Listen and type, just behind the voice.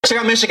Check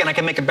out Michigan. I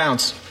can make it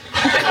bounce.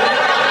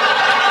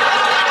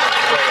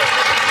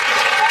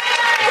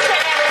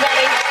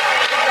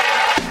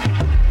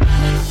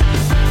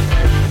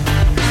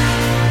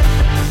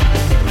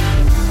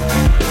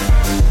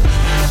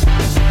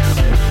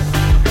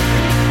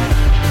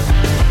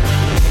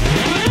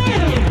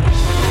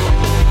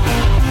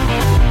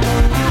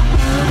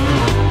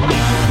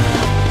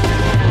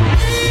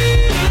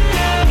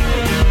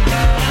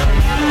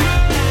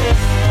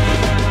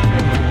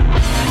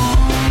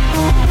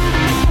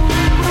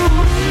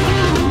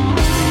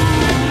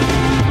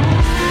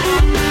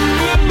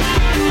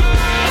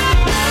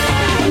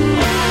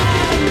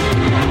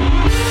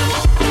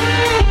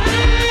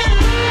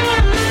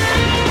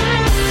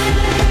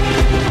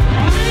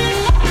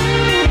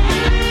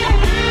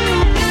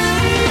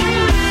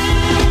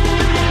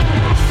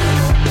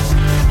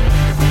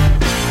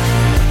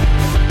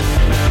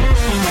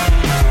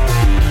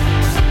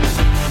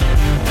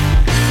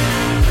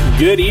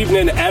 Good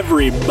evening,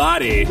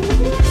 everybody,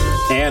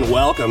 and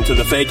welcome to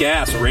the Fake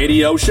Ass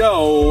Radio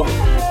Show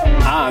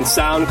on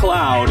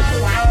SoundCloud.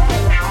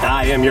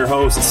 I am your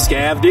host,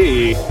 Scav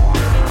D.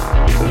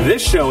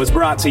 This show is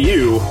brought to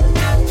you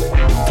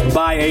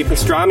by a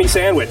pastrami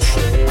sandwich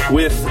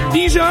with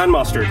Dijon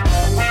mustard.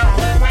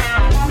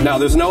 Now,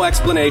 there's no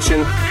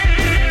explanation.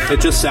 It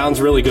just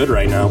sounds really good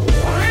right now.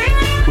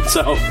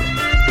 So,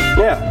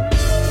 yeah.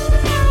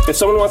 If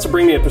someone wants to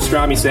bring me a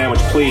pastrami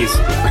sandwich, please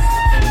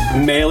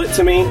mail it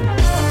to me.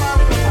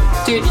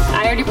 Dude,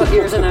 I already put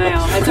yours in the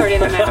mail. It's already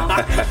in the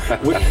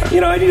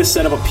mail. I need to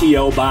set up a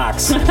P.O.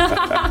 box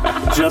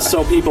just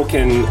so people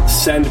can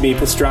send me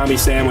pastrami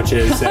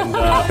sandwiches and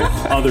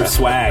other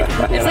swag.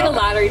 It's like a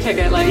lottery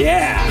ticket. Like,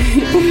 yeah.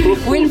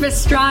 Win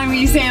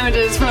pastrami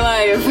sandwiches for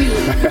life.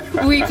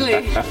 Weekly.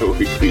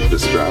 Weekly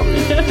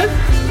pastrami.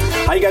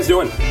 How you guys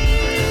doing?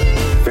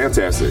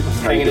 Fantastic.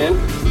 Hanging in?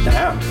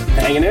 Yeah.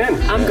 Hanging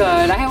in. I'm good.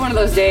 I had one of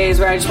those days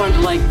where I just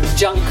wanted to,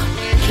 junk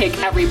kick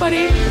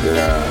everybody.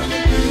 Yeah.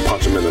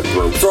 Punch them in the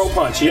throat. Throat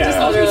punch, yeah.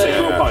 I was going to say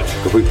throat punch.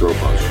 Complete throat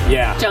punch.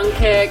 Yeah. Junk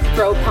kick,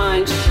 throat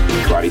punch.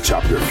 Karate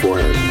chop your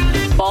forehead.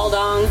 Ball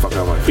dong. Fuck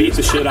out my face. Beat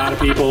the shit out of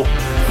people.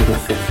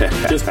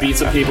 Just beat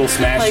some people,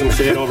 smash some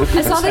shit over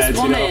people's heads. I saw this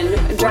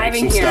woman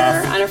driving here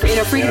in a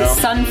freaking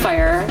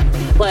Sunfire.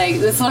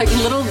 This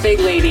little big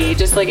lady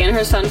just in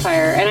her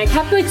Sunfire, and I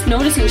kept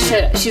noticing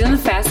shit. She's in the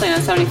fast lane on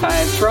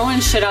 75,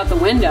 throwing shit out the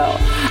window.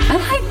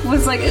 I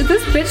was like, is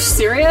this bitch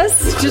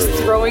serious? Just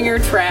throwing her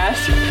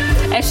trash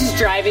as she's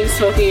driving,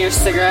 smoking her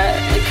cigarette.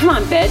 Come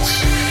on,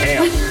 bitch.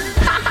 Damn.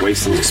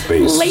 Wasting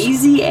space.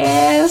 Lazy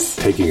ass.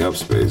 Taking up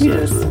space,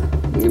 yes. Actually.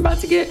 You're about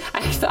to get...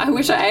 I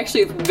wish I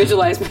actually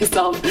visualized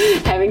myself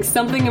having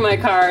something in my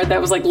car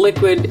that was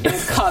liquid in a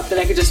cup that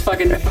I could just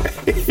fucking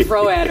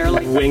throw at her.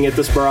 Wing at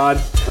this broad.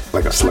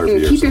 Like a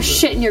Slurpee. Keep your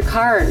shit in your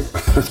car.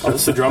 Oh,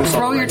 it's a drum solo.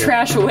 Throw your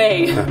trash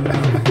away.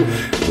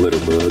 Little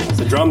bud. It's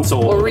a drum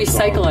solo. Or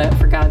recycle it,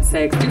 for God's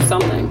sakes. Do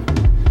something.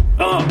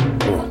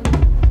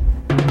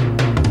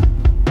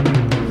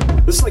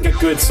 This is a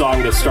good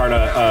song to start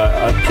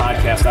a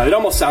podcast on. It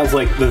almost sounds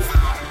like the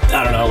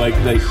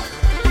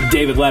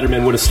David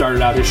Letterman would have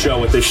started out his show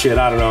with this shit.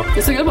 I don't know.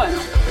 It's a good one.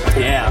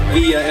 Yeah.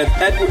 The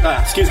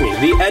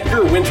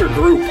Edgar Winter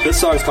Group. This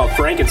song's called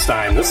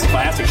Frankenstein. This is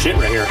classic shit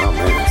right here. Oh,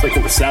 man. It's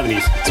in the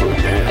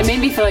 70s. It made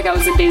me feel like I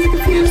was in Days of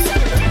Confused.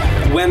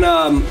 When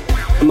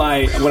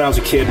I was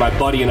a kid, my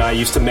buddy and I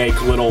used to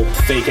make little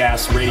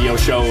fake-ass radio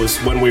shows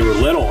when we were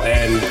little,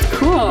 and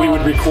we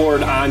would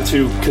record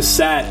onto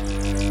cassette.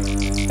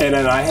 And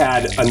then I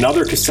had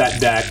another cassette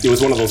deck. It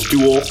was one of those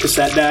dual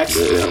cassette decks.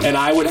 Yeah. And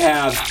I would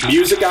have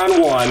music on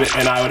one,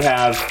 and I would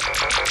have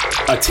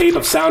a tape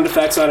of sound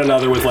effects on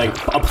another with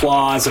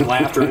applause and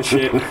laughter and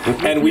shit.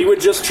 And we would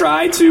just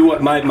try to.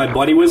 My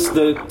buddy was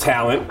the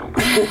talent,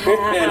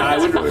 and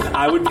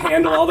I would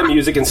handle all the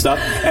music and stuff.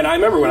 And I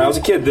remember when I was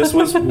a kid, this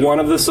was one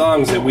of the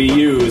songs that we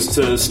used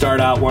to start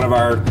out one of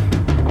our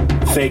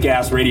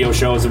fake-ass radio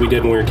shows that we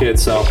did when we were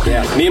kids. So,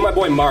 yeah. Me and my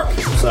boy Mark.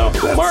 So,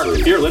 Mark,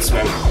 if you're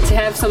listening. To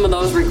have some of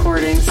those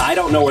recordings. I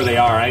don't know where they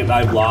are.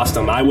 I've lost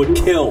them. I would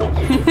kill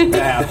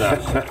to have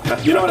them.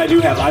 You know what I do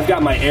have? I've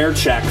got my air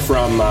check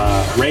from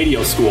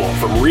radio school,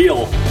 from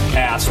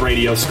real-ass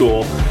radio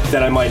school,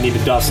 that I might need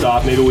to dust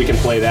off. Maybe we can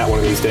play that one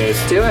of these days.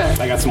 Do it.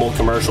 I got some old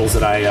commercials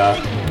that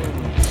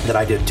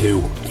I did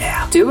too.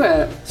 Yeah. Do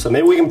it. So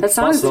maybe we can That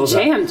song is a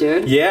jam,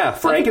 dude. Yeah,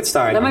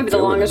 Frankenstein. That might be the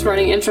longest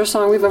running intro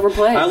song we've ever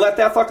played. I let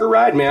that fucker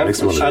ride, man.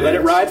 I let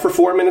it ride for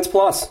 4 minutes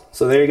plus.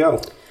 So there you go.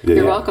 Yeah.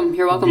 You're welcome.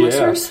 You're welcome,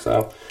 listeners.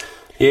 So,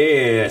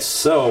 yeah.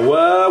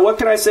 So, what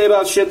can I say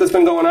about shit that's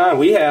been going on?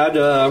 We had,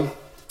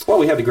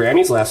 we had the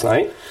Grammys last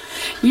night.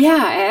 Yeah,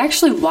 I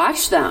actually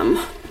watched them.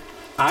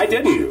 I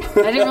didn't.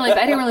 I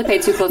didn't really pay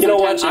too close attention. You know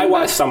what? I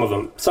watched some of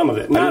them. Some of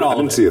it. Not all of it.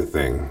 I didn't see a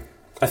thing.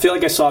 I feel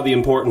like I saw the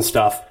important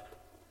stuff.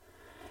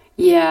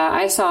 Yeah,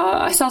 I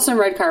saw some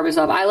red carpet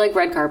stuff. I like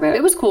red carpet.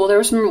 It was cool. There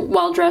were some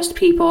well-dressed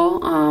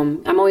people.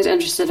 I'm always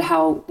interested in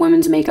how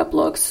women's makeup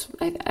looks.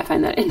 I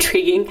find that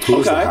intriguing.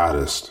 Who's the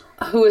hottest?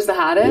 Who is the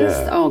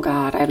hottest? Yeah. Oh,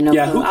 God, I have no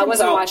clue. I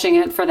wasn't watching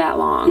it for that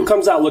long. Who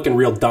comes out looking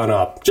real done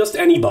up? Just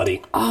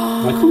anybody.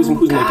 Oh, like, whose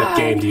makeup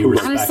game do you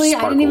respect? Honestly,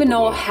 I didn't even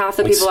know half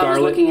the people I was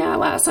looking at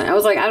last night. I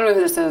was like, I don't know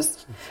who this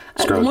is.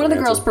 One of the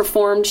girls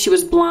performed. She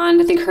was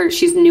blonde. I think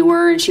she's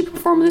newer, and she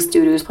performed with this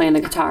dude who was playing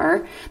the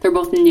guitar. They're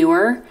both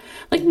newer.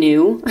 Like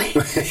new. And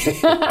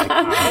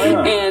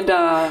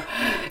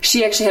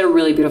she actually had a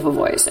really beautiful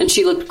voice. And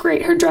she looked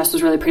great. Her dress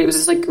was really pretty. It was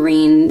this like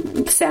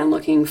green,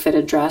 satin-looking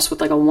fitted dress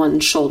with like a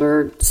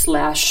one-shoulder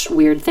 /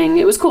 weird thing.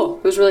 It was cool.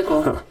 It was really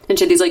cool. Huh. And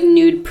she had these like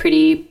nude,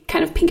 pretty,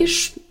 kind of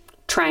pinkish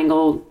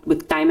triangle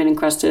with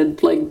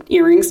diamond-encrusted like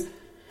earrings.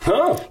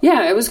 Huh.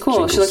 Yeah, it was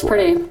cool. She looked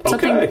pretty.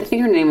 Something. Okay. I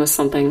think her name was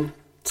something.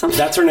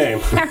 That's her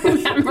name. I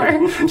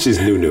remember. She's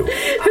Nunu.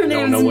 Her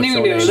name's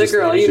Nunu, the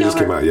girl. You know her. She just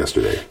came out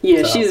yesterday.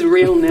 Yeah, she's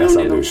real Nunu. That's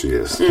how new she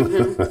is.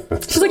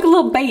 Mm-hmm. She's like a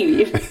little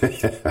baby.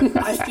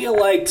 I feel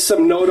like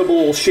some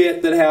notable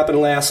shit that happened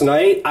last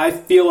night. I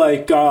feel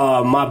like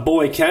my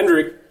boy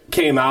Kendrick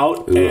came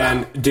out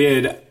and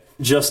did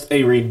just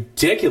a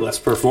ridiculous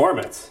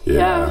performance.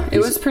 Yeah, it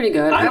was pretty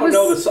good. I don't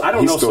know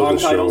song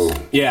titles.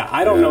 Yeah,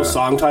 I don't know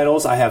song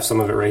titles. I have some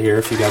of it right here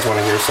if you guys want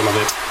to hear some of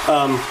it.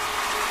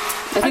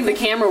 I think the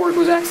camera work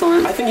was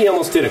excellent. I think he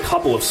almost did a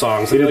couple of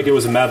songs. I feel like it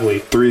was a medley.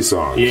 3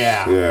 songs.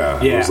 Yeah.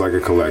 It was like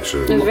a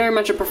collection. It was very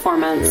much a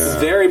performance. Yeah.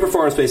 Very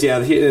performance-based. Yeah,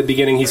 at the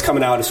beginning, he's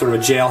coming out as sort of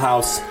a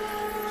jailhouse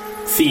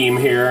theme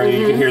here. Mm-hmm.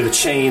 You can hear the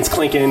chains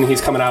clinking.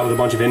 He's coming out with a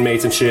bunch of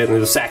inmates and shit, and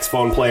there's a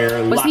saxophone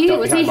player was he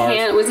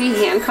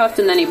handcuffed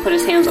and then he put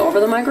his hands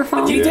over the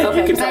microphone? He did.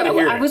 Okay, you can kind of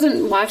hear it. I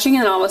wasn't watching it,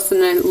 and all of a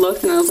sudden I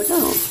looked, and I was like,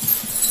 oh.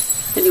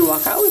 Did you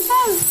walk out with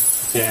that?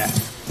 Yeah.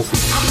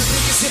 I'm the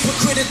biggest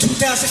hypocrite in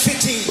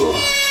 2015.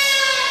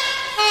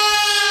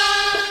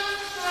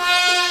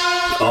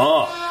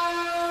 Oh.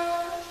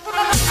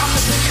 I'm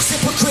the biggest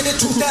hypocrite in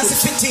 2015.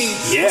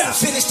 Yeah. Once I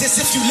finish this,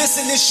 if you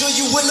listen, then sure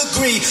you will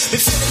agree. Been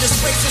feeling this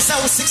way since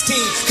I was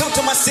 16. Come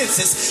to my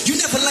senses. You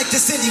never liked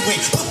this anyway.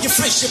 Pump your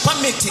friendship, I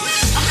meant it.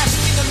 I'm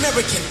African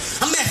American.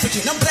 I'm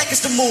African. I'm black as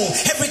the moon.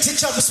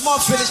 Heritage of a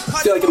small village. I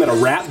feel like I'm in a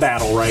rap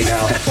battle right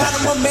now.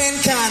 Bottom of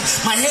mankind.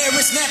 My hair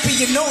is nappy.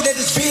 You know that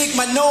it's big.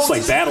 My nose. It's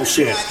like battle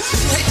shit.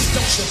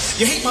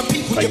 You hate my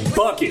people. Like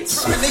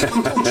buckets.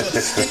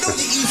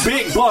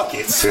 Big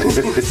buckets.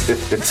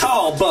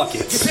 Tall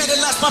buckets. You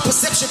paralyze my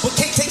perception, but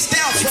can't take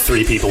down. Like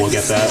 3 people will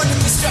get that.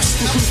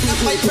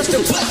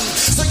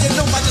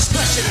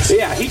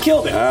 Yeah, he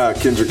killed it.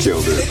 Kendrick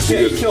killed it.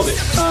 Yeah, he killed it.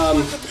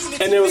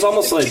 And it was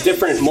almost like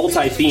different,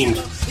 multi-themed.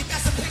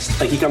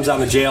 Like he comes out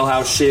in the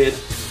jailhouse shit.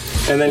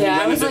 And then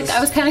I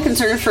was kind of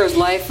concerned for his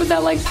life with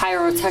that like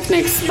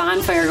pyrotechnics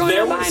bonfire going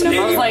on behind him.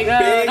 I was like,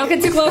 don't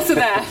get too close to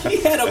that. He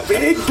had a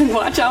big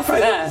watch out for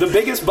that. The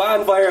biggest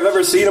bonfire I've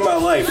ever seen in my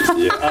life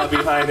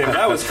behind him.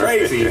 That was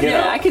crazy. You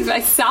know?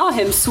 I saw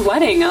him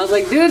sweating. I was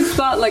like, dude's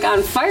like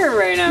on fire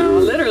right now,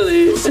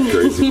 literally.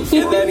 Crazy.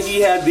 And then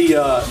he had the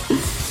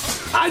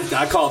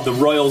I call it the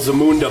Royal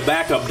Zamunda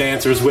backup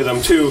dancers with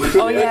him too.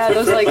 Oh yeah,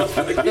 those black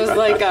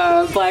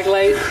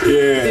light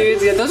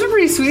dudes. Yeah, those are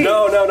pretty sweet.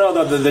 No,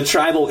 the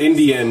tribal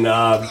Indian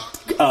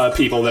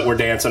people that were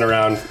dancing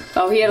around.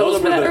 Oh, he had a little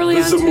bit of that early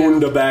on too. The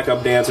Zamunda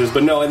backup dancers,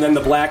 but no, and then the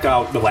black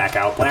light shit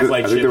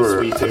was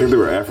sweet too. I think they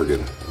were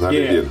African, not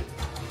Indian.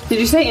 Did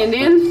you say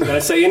Indian? Did I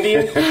say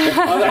Indian?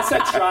 I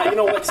said tribal. You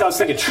know what? I was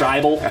thinking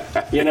tribal.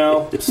 You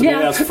know? So maybe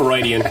that's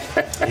Freudian.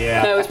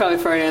 Yeah. That was probably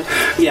Freudian.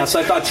 Yeah, so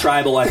I thought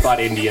tribal, I thought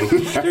Indian.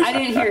 I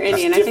didn't hear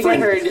Indian. I think I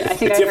heard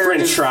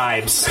different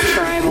tribes.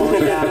 Tribal,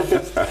 yeah.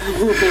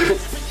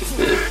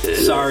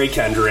 Sorry,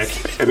 Kendrick.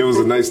 And it was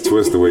a nice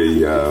twist the way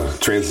he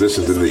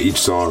transitioned into each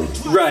song.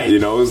 Right. You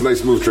know, it was a nice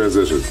smooth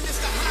transition.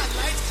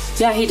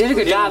 Yeah, he did a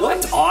good job. It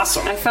looked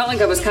awesome. I felt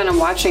like I was kind of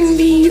watching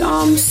the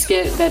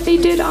skit that they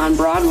did on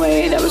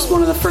Broadway. That was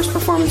one of the first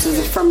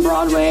performances from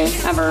Broadway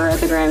ever at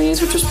the Grammys,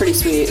 which was pretty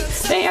sweet.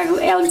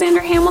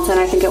 Alexander Hamilton,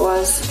 I think it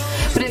was.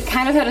 But it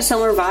kind of had a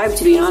similar vibe,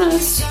 to be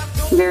honest.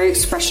 Very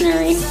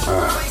expressionary.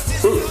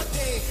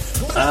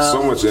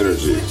 So much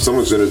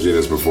energy in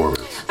his performance.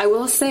 I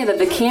will say that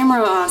the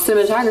camera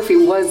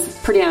cinematography was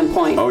pretty on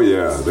point. Oh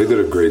yeah, they did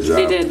a great job.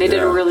 They did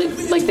a really,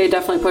 they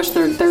definitely pushed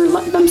their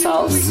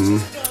themselves.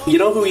 Mm-hmm. You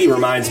know who he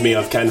reminds me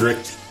of, Kendrick?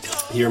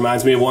 He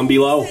reminds me of One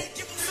Below.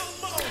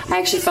 I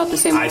actually felt the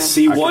same way. I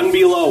see One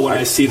Below when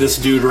I see this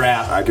dude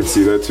rap. I can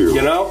see that too.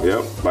 You know?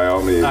 Yep, by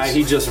all means.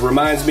 He just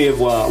reminds me of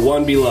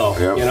One Below.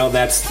 Yep. You know,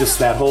 that's just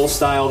that whole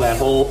style, that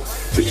whole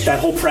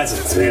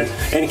presence, man.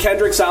 And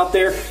Kendrick's out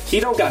there. He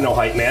don't got no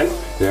hype, man.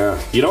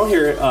 Yeah. You don't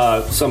hear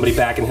somebody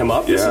backing him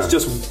up. This is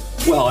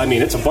just, well, I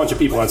mean, it's a bunch of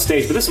people on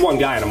stage, but this is one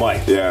guy on a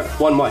mic. Yeah.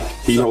 One mic.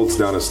 He holds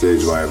down a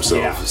stage by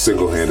himself,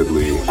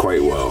 single-handedly,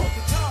 quite well.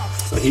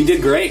 So he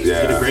did great.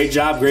 Yeah. He did a great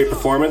job, great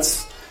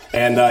performance.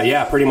 And,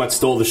 pretty much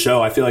stole the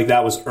show. I feel like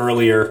that was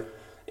earlier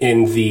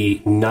in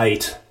the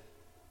night.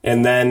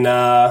 And then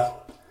I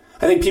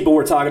think people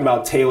were talking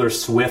about Taylor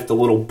Swift a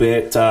little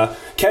bit.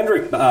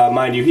 Kendrick,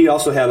 mind you, he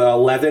also had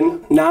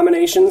 11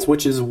 nominations,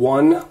 which is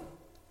one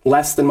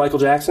less than Michael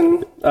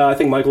Jackson. I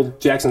think Michael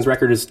Jackson's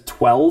record is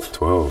 12.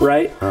 12.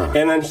 Right? Huh.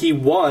 And then he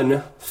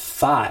won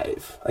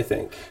 5, I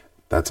think.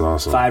 That's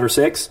awesome. 5 or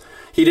 6.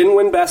 He didn't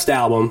win Best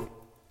Album,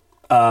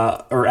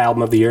 or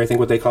Album of the Year, I think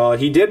what they call it.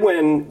 He did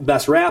win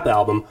Best Rap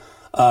Album.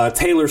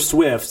 Taylor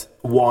Swift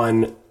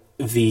won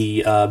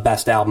the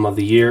Best Album of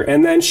the Year.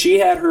 And then she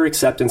had her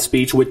acceptance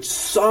speech, which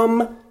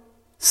some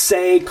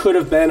say could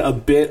have been a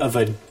bit of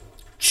a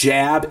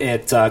jab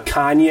at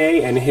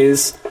Kanye and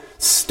his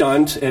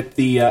stunt at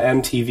the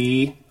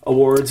MTV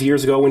Awards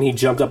years ago when he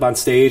jumped up on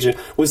stage. And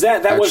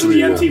wasn't the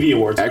MTV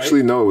Awards, right?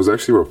 Actually, no, it was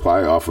actually a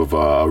reply off of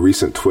a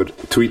recent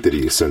tweet that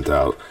he sent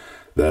out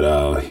that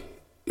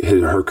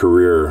her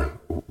career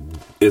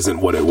isn't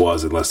what it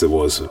was unless it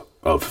was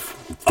from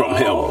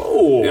him.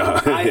 Oh,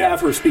 yeah. I have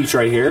her speech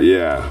right here.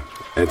 Yeah,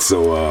 and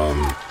so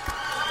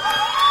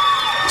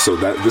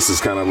that this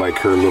is kind of like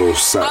her little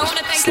slide reply. I want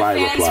to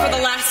thank the fans for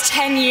the last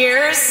 10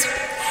 years,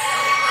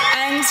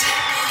 and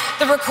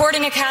the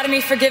Recording Academy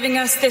for giving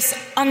us this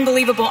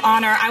unbelievable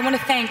honor. I want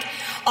to thank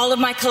all of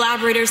my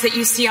collaborators that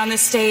you see on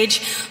this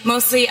stage.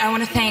 Mostly, I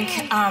want to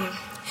thank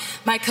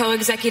my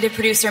co-executive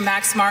producer,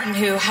 Max Martin,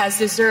 who has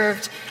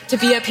deserved to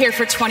be up here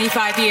for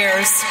 25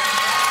 years.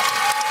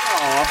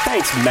 Oh,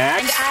 thanks,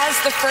 Max. And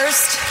as the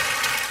first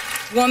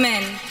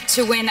woman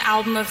to win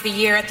Album of the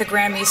Year at the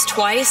Grammys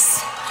twice.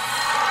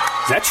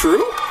 Is that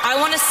true? I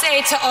want to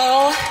say to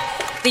all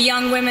the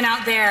young women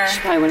out there, she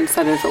probably wouldn't have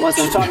said it if it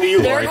wasn't. She's talking to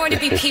you, there Lori. are going to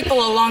be people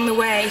along the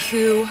way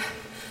who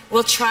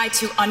will try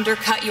to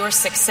undercut your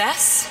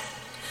success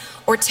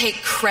or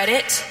take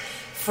credit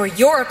for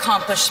your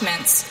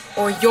accomplishments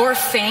or your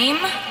fame.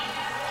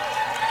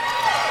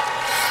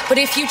 But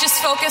if you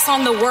just focus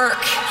on the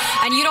work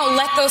and you don't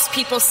let those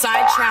people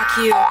sidetrack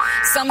you,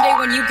 someday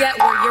when you get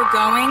where you're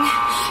going,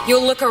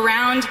 you'll look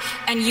around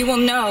and you will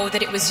know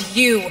that it was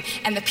you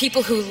and the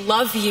people who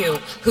love you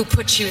who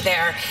put you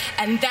there.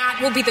 And that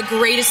will be the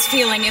greatest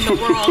feeling in the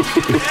world.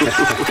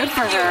 Good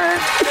for her.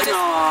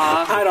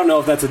 Aww. I don't know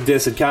if that's a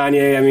diss at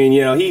Kanye. I mean,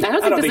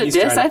 I don't think that's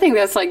a diss. I think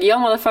that's like, yo,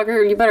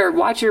 motherfucker, you better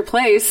watch your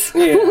place.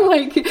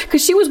 Yeah.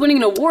 Because she was winning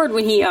an award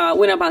when he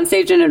went up on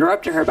stage and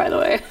interrupted her, by the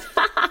way.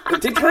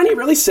 Did Kanye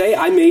really say,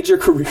 I made your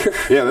career?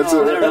 Yeah,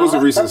 that was a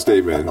recent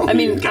statement. I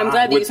mean, God, I'm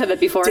glad that you said that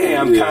before.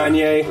 Damn,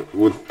 Kanye.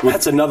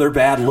 That's another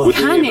bad look.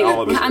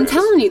 Kanye, I'm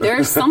telling you,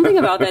 there's something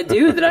about that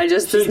dude that I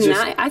just does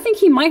not. I think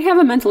he might have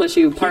a mental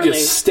issue. Partly,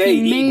 just stay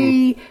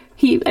eating.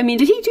 I mean,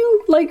 did he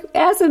do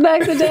acid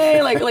back in the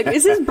day? Like,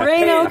 is his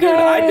brain okay? Dude,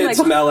 I did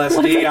some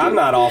LSD. I'm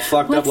not all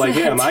fucked up like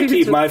him. I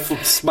keep my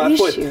foot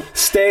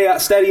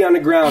steady on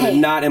the ground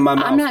and not in my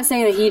mouth. I'm not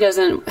saying that he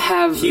doesn't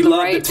have the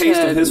right to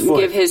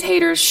give his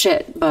haters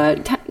shit,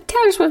 but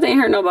Taylor Swift ain't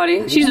hurt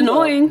nobody. She's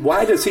annoying.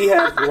 Why does he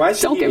have? Why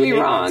should Don't get me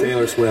wrong.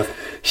 Taylor Swift.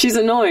 She's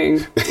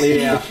annoying.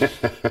 Yeah.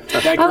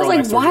 I was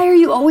like, why are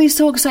you always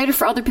so excited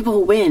for other people who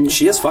win?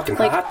 She is fucking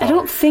hot, though. I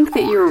don't think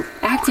that you're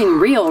acting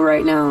real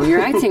right now.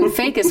 You're acting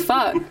fake as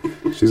fuck.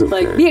 She's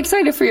okay. Like, be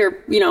excited for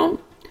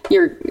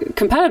your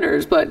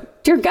competitors,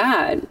 but dear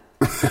God,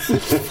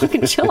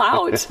 fucking chill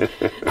out.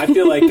 I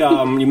feel like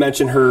you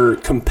mentioned her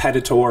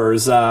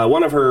competitors.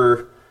 One of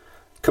her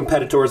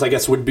competitors, I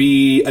guess, would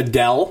be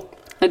Adele.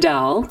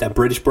 That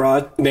British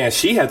broad. Man,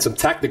 she had some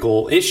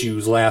technical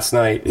issues last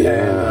night.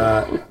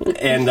 Yeah.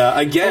 And again,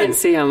 I didn't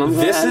see him.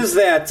 This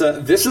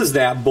is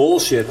that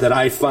bullshit that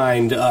I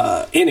find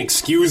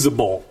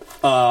inexcusable,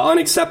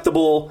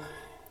 unacceptable.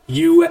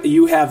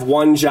 You have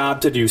one job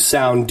to do,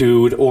 sound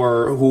dude,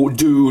 or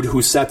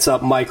who sets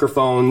up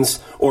microphones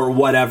or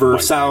whatever,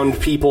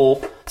 sound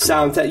people,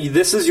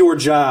 this is your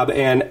job,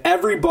 and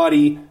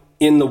everybody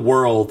in the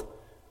world,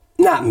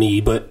 not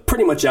me, but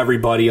pretty much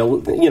everybody, a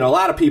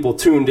lot of people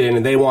tuned in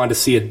and they wanted to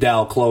see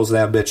Adele close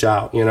that bitch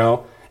out,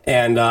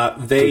 and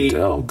they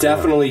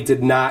definitely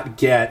did not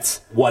get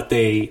what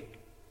they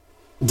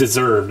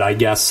deserved, I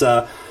guess.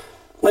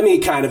 Let me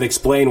kind of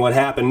explain what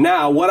happened.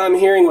 Now, what I'm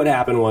hearing what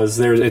happened was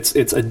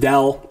it's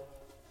Adele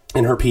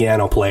and her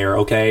piano player,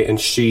 okay?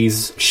 And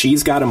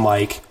she's got a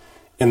mic,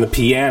 and the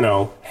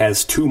piano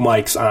has 2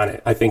 mics on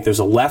it. I think there's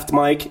a left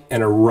mic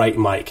and a right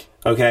mic,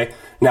 okay?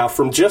 Now,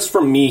 from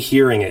me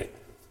hearing it,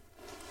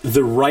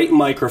 the right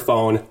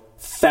microphone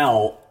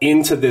fell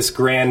into this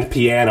grand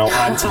piano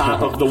on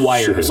top of the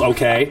wires,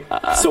 okay?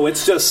 So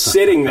it's just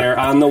sitting there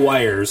on the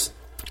wires,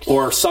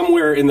 or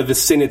somewhere in the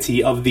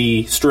vicinity of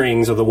the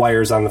strings or the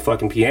wires on the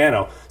fucking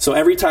piano. So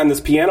every time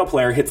this piano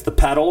player hits the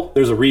pedal,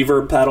 there's a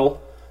reverb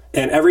pedal,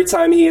 and every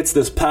time he hits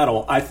this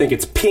pedal, I think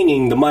it's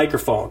pinging the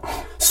microphone.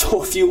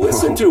 So if you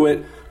listen to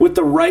it with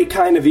the right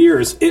kind of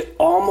ears, it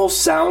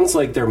almost sounds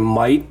like there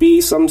might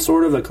be some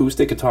sort of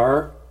acoustic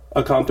guitar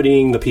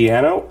accompanying the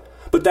piano,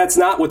 but that's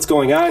not what's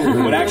going on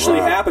here. What actually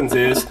happens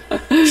is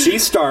she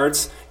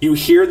starts... You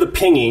hear the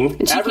pinging.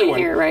 And she can't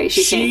hear it, right?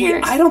 She can't hear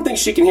it. I don't think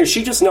she can hear.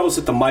 She just knows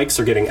that the mics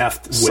are getting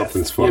effed with.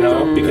 Something's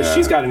fucked because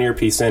she's got an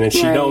earpiece in, and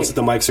she knows that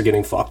the mics are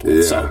getting fucked with.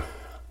 Yeah. So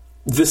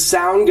the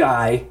sound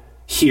guy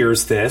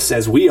hears this,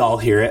 as we all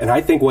hear it, and I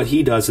think what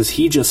he does is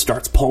he just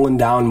starts pulling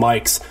down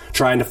mics,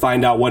 trying to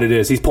find out what it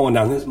is. He's pulling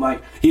down this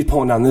mic. He's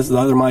pulling down the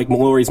other mic,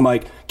 Mallory's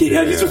mic. He's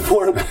just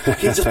pulling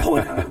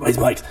down everybody's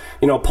mics.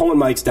 Pulling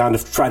mics down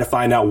to try to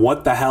find out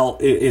what the hell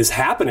is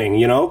happening,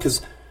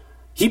 because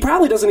he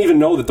probably doesn't even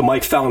know that the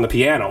mic fell on the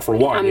piano, for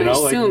one. I'm going to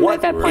assume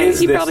at that point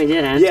he probably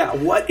didn't. Yeah,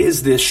 what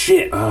is this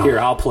shit? Here,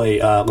 I'll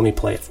play, let me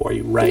play it for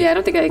you. Right. Yeah, I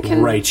don't think I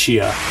can. Right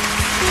here.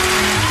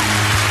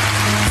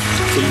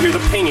 So you hear the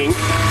pinging.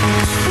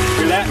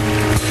 Hear that?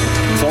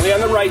 It's only on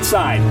the right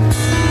side.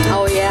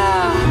 Oh,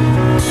 yeah.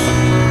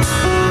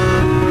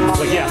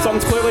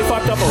 Something's clearly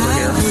fucked up over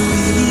here.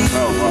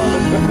 Oh,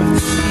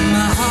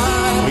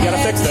 wow. We gotta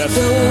fix this.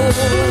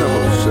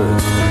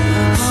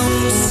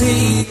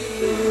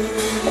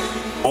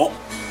 Oh.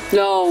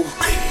 No.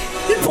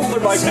 He pulled her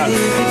mic down.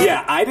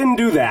 Yeah, I didn't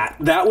do that.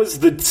 That was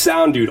the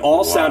sound dude.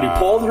 Sound dude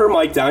pulled her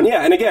mic down.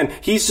 Yeah, and again,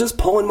 he's just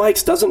pulling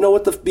mics, doesn't know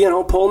what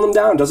pulling them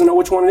down, doesn't know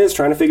which one it is,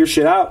 trying to figure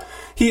shit out.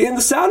 And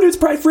the sound dude's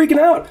probably freaking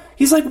out.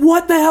 He's like,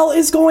 what the hell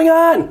is going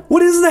on?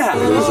 What is that?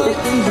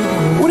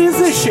 What is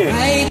this shit?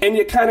 And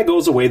it kind of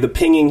goes away. The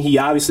pinging, he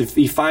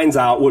finds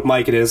out what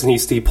mic it is, and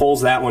he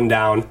pulls that one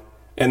down,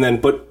 and then,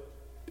 but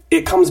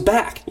it comes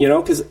back,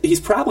 because he's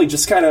probably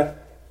just kind of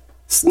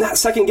not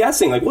second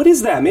guessing. Like, what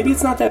is that? Maybe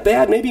it's not that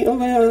bad. Maybe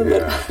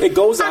it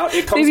goes out.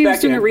 It comes maybe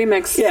back in. Maybe he was doing a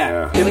remix.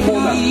 Yeah. It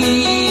pulled up.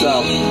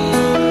 So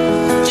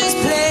just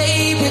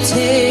play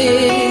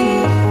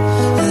pretend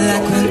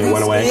like it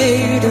went away.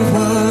 Scared of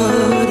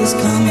what is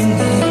coming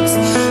next,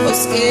 or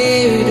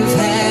scared of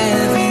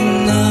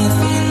having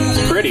nothing.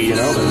 It's pretty, Get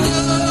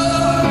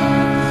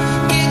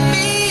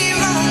me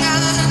wrong,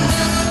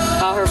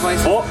 Oh, her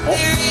voice.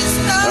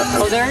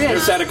 Oh, there it is.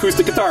 There's that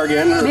acoustic guitar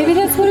again. Maybe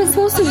that's what it's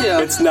supposed to do.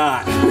 It's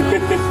not.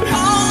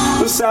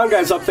 The sound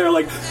guy's up there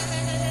like,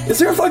 is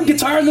there a fucking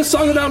guitar in this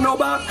song that I don't know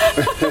about?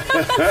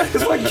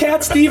 It's like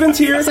Cat Stevens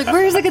here. It's like,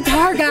 where's the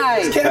guitar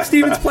guy? Cat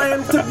Stevens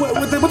playing.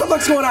 What the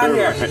fuck's going on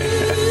here?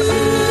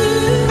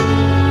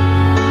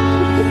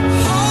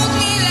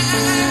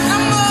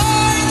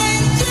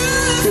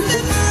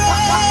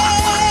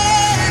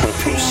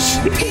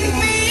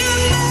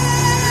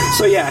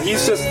 So yeah,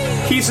 he's just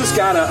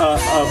got a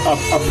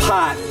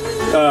pot,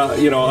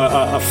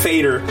 a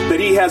fader that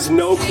he has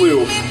no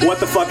clue what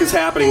the fuck is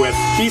happening with.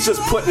 He's just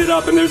putting it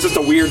up, and there's just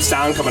a weird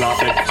sound coming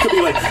off it. Could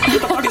be like,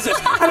 what the fuck is this?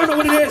 I don't know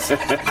what it is.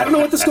 I don't know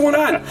what's going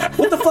on.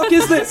 What the fuck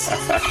is this?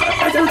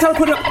 Every time I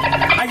put it up,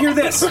 I hear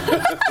this.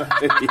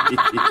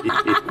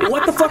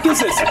 What the fuck is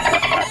this?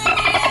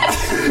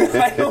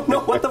 I don't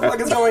know what the fuck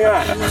is going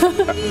on.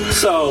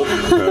 So,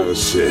 oh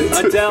shit,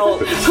 Adele.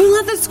 Who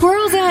let the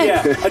squirrels in?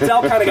 Yeah,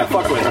 Adele kind of got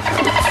fucked with.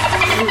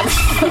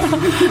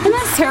 And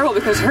that's terrible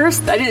because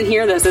I didn't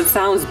hear this. It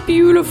sounds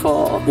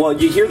beautiful. Well,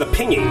 you hear the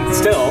pinging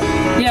still.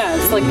 Yeah,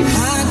 it's like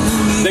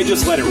they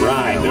just let it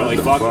ride. They're like,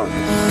 fuck.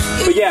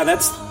 But yeah,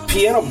 that's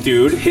piano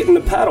dude hitting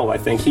the pedal. I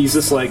think he's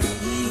just like,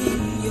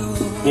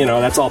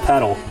 that's all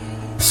pedal.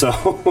 So,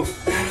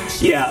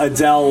 yeah,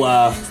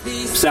 Adele,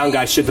 sound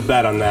guy shit the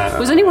bed on that.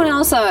 Was anyone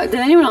else? Did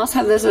anyone else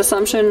have this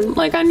assumption,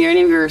 like on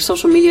any of your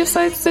social media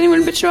sites? Is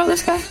anyone bitching about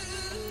this guy?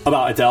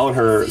 About Adele and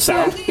her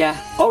sound? Yeah.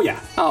 Oh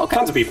yeah. Oh, okay.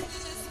 Tons of people.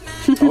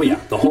 Oh yeah,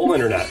 the whole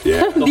internet.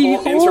 Yeah, the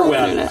whole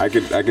interweb. I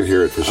could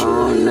hear it for sure.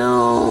 Oh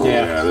no.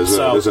 Yeah.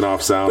 There's an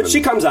off sound. But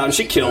she comes out and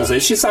she kills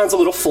it. She sounds a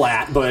little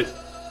flat, but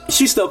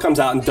she still comes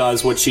out and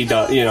does what she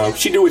does.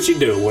 She do what she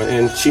do,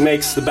 and she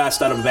makes the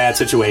best out of a bad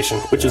situation,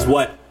 which is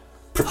what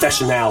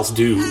professionals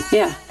do.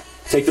 Yeah.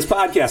 Take this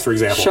podcast, for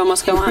example. Show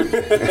must go on.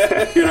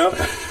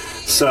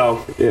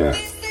 So yeah.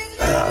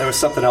 There was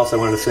something else I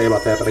wanted to say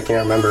about that, but I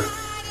can't remember.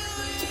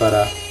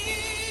 But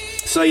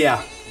so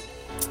yeah,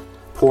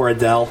 poor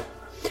Adele.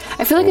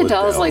 I feel like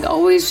Adele is like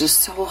always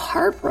just so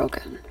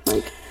heartbroken.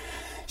 Like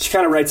she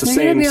kind of writes the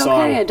same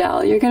song. Okay,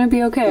 Adele, you're gonna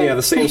be okay. Yeah,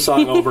 the same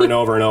song over and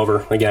over and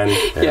over again.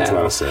 Yeah. It's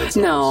not a sad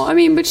song. No, I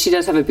mean, but she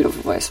does have a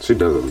beautiful voice. She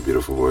does have a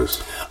beautiful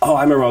voice. Oh,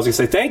 I remember I was gonna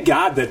say, thank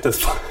God that the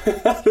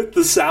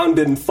sound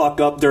didn't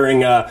fuck up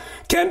during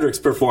Kendrick's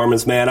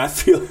performance, man. I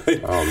feel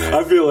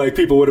like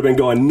people would have been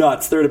going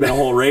nuts. There'd have been a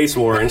whole race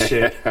war and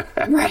shit.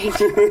 Right.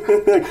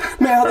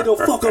 Man, how they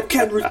gonna fuck up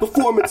Kendrick's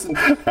performance and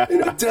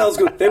Adele's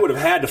gonna... They would have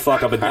had to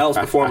fuck up Adele's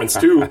performance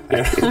too.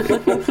 Bullshit,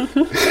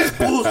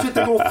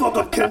 they're gonna fuck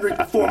up Kendrick's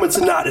performance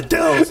and not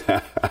Adele's.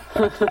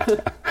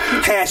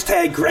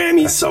 Hashtag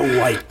Grammy so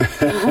white.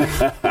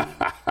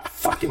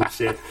 Fucking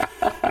shit.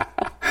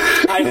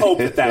 I hope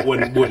that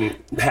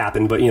wouldn't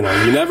happen, but you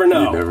never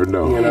know. You never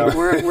know.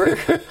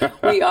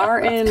 We are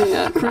in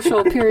a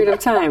crucial period of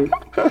time.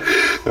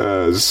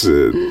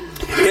 Shit.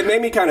 It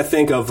made me kind of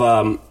think of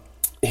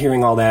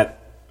hearing all that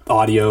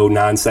audio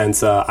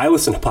nonsense. I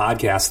listen to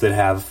podcasts that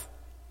have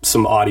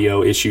some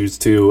audio issues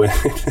too.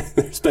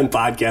 There's been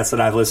podcasts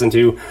that I've listened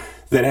to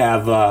that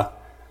have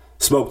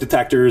smoke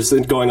detectors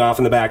going off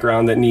in the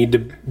background that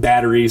need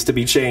batteries to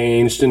be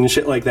changed and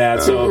shit like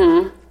that.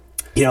 So,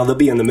 they'll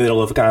be in the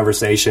middle of a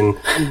conversation,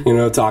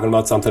 talking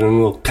about something in a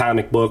little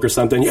comic book or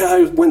something. Yeah,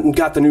 I went and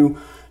got the new,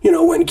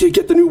 went and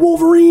get the new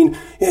Wolverine,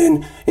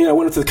 and, I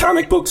went to the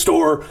comic book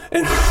store,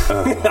 and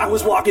I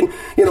was walking,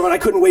 and I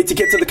couldn't wait to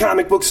get to the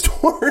comic book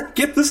store and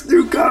get this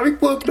new comic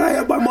book, and I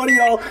had my money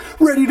all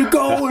ready to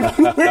go. And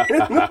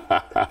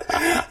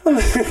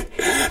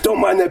Don't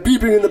mind that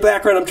beeping in the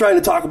background. I'm trying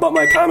to talk about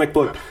my comic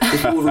book,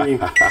 Wolverine.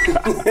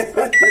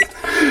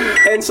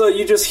 And so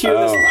you just hear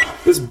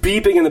this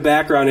beeping in the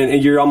background,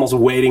 and you're almost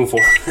waiting for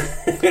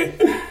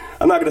it.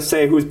 I'm not going to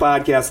say whose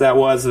podcast that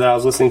was that I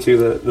was listening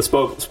to. The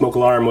smoke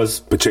alarm was...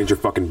 But change your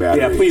fucking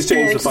battery. Yeah, please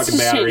change the fucking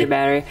battery. Change your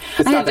battery.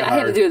 I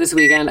had to do it this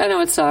weekend. I know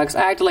it sucks.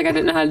 I acted like I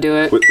didn't know how to do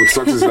it. What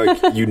sucks is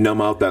like you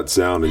numb out that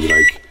sound and you're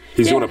like...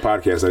 He's doing a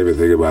podcast, I didn't even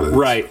think about it.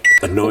 Right.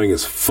 It's annoying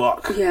as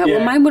fuck. Yeah,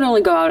 well, mine would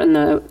only go out at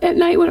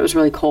night when it was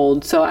really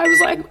cold, so I was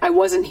like, I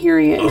wasn't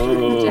hearing it during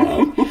the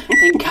day.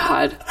 Thank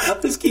God.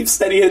 This keeps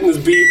steady hitting this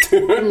beep,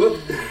 too.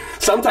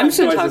 Sometimes I'm just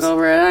going to talk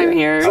over it. I'm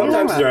here.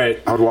 Sometimes you're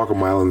right. I would walk a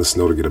mile in the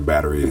snow to get a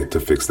battery to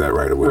fix that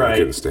right away. Right. I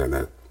couldn't stand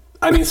that.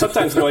 I mean,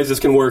 sometimes noises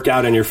can work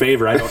out in your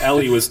favor. I know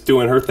Ellie was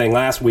doing her thing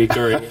last week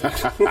during...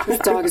 This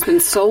dog has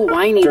been so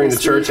whiny during the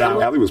church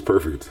hour. Ellie was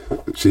perfect.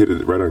 She hit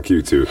it right on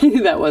cue, too.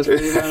 That was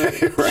pretty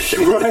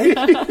funny.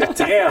 Right?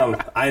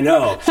 Damn, I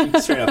know. She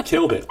straight up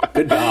killed it.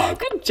 Good dog.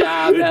 Good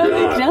job, Ellie.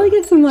 Did Ellie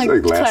get some, like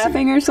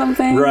clapping or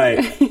something? Right.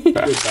 Good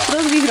dog. For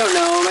those of you who don't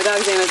know, my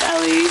dog's name is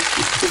Ellie.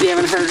 If you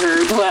haven't heard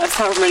her the last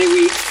however many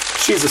weeks.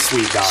 She's a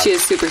sweet dog. She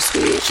is super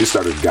sweet. She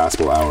started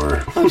gospel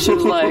hour. Oh, she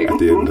was like... at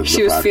the end of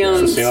she was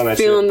feeling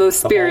the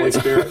spirit.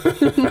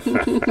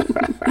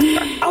 The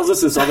I was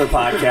listening to this other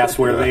podcast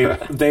where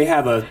they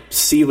have a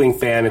ceiling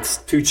fan. It's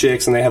two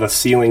chicks and they have a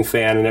ceiling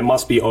fan, and it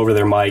must be over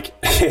their mic.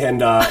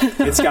 And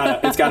it's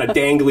got a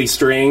dangly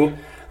string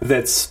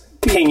that's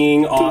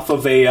pinging off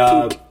of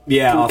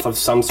off of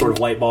some sort of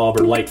light bulb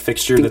or light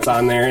fixture that's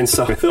on there. And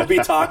so they'll be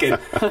talking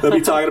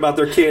about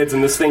their kids,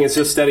 and this thing is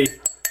just steady.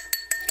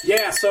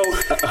 Yeah, so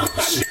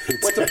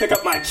went to pick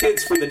up my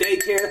kids from the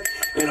daycare,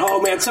 and oh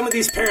man, some of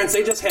these parents,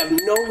 they just have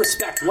no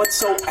respect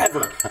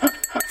whatsoever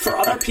for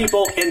other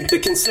people and the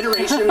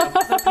consideration of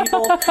other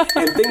people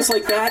and things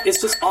like that. It's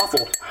just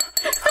awful.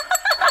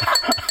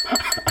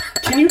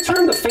 Can you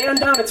turn the fan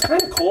down? It's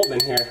kind of cold in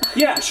here.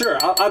 Yeah, sure,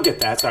 I'll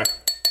get that. Sorry.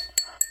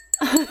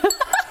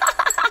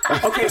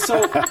 Okay, so,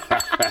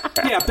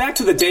 yeah, back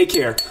to the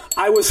daycare.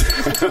 I was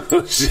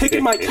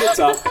picking my kids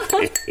up.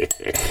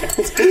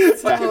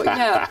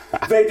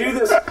 They do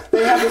this.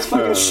 They have this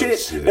fucking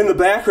shit in the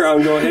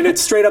background going, and it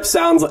straight up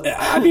sounds like,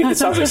 it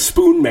sounds like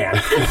Spoon Man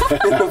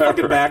in the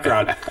fucking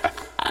background.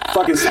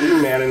 Fucking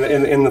Spoon Man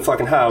in the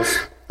fucking house.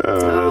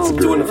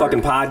 Doing the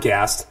fucking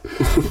podcast.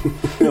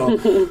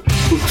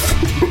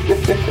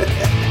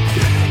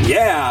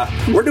 Yeah,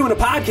 we're doing a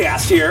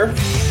podcast here.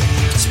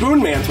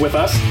 Spoon Man's with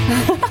us.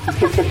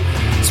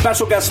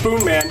 Special guest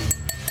Spoon Man.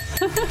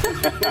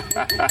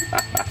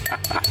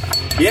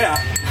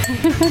 Yeah.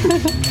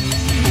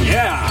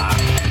 Yeah.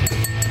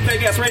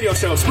 Big ass radio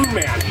show, Spoon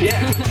Man.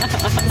 Yeah.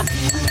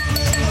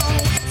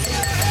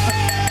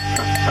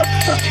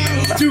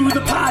 Do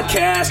the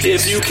podcast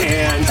if you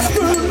can.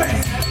 Spoon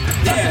Man.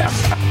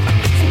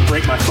 Yeah.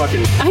 Break my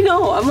fucking... I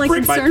know. I'm like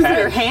concerned for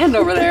your hand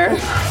over there.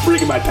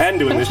 Breaking my pen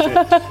doing this shit.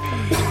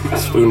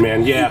 Spoon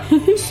Man, yeah.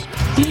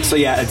 So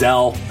yeah,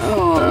 Adele.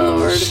 Oh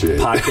Lord. Shit.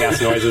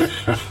 Podcast noises.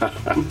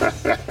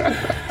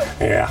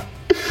 Yeah.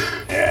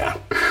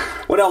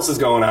 What else is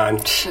going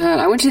on? Shit,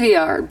 I went to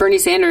the Bernie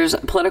Sanders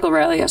political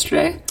rally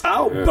yesterday.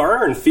 Oh,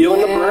 burn. Feeling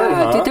the burn,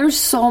 huh? Dude, there's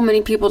so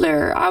many people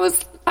there.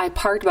 I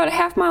parked about a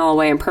half mile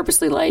away and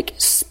purposely like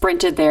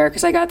sprinted there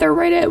because I got there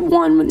right at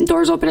 1 when the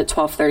doors open at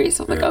 12:30.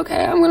 So I'm like,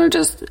 okay, I'm going to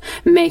just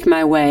make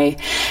my way.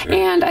 Yeah.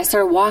 And I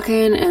started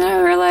walking and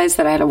I realized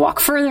that I had to walk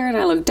further, and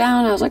I looked down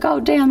and I was like, oh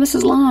damn, this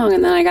is long.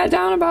 And then I got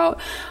down about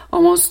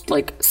almost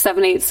like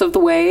 7/8 of the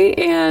way,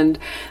 and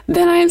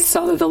then I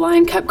saw that the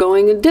line kept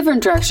going in a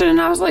different direction,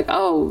 and I was like,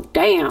 oh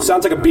damn.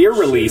 Sounds like a beer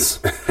release.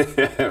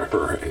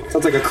 Right.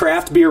 Sounds like a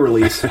craft beer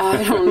release.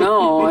 I don't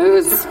know. It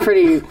was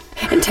pretty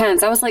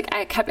intense.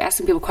 I kept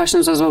asking people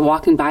questions as I was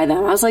walking by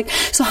them. I was like,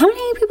 so how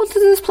many people does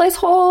this place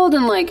hold?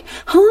 And like,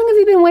 how long have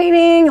you been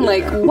waiting? And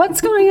like,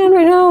 what's going on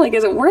right now? Like,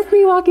 is it worth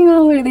me walking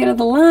all the way to the end of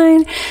the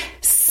line?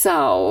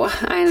 So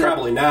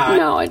probably not.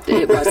 No,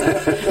 it wasn't.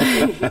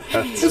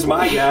 Is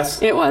my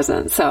guess. It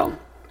wasn't. So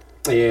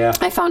yeah,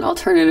 I found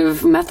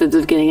alternative methods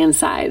of getting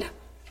inside.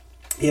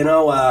 You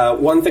know,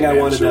 one thing I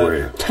wanted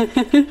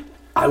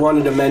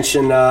to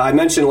mention. I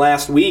mentioned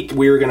last week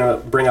we were going to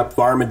bring up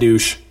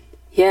Pharma-Douche.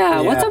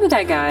 Yeah, what's up with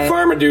that guy?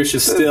 Pharma-Douche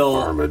is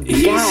still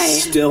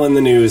in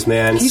the news,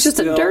 man. He's just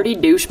a dirty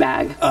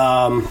douchebag.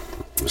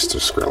 Mr.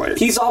 Shkreli.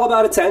 He's all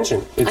about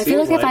attention. I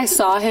feel like if I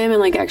saw him and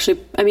like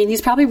actually, I mean,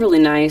 he's probably really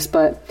nice,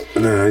 but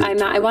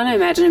I want to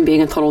imagine him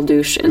being a total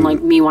douche and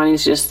like me wanting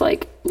to just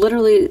like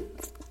literally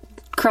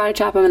karate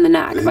chop him in the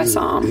neck if I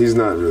saw him. He's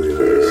not really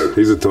nice.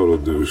 He's a total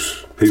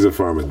douche. He's a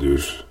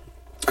Pharma-Douche.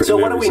 So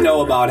what do we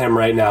know about him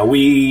right now?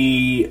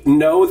 We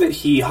know that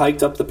he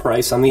hiked up the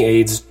price on the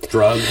AIDS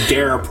drug,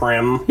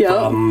 Daraprim,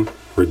 from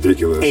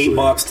ridiculously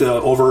 $8 to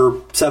over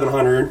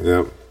 $700.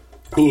 Yep.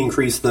 He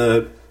increased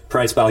the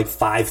price by like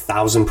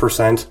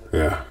 5,000%.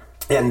 Yeah.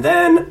 And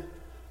then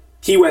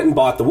he went and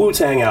bought the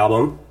Wu-Tang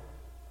album,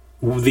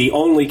 the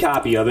only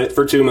copy of it,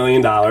 for $2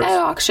 million. At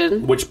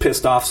auction. Which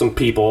pissed off some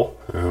people.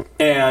 Yep.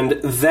 And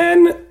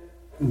then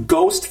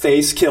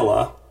Ghostface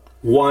Killah,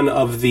 one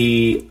of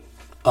the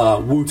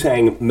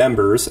Wu-Tang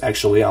members.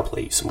 Actually, I'll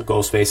play you some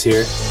Ghostface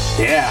here.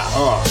 Yeah,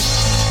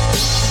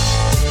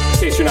 In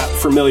case you're not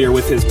familiar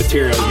with his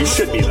material, you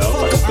should be,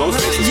 though. Like,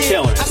 Ghostface is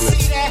killing it in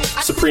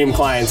the Supreme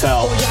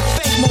Clientele.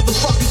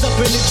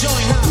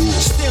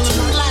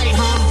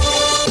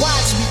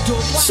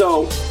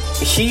 So,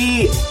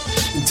 he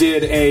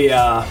did a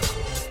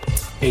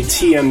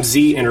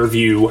TMZ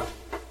interview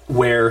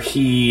where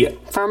he...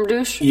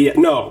 Pharma-Douche? Yeah,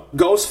 no,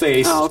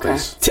 Ghostface. Oh, okay.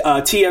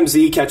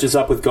 TMZ catches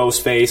up with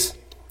Ghostface,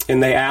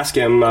 and they ask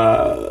him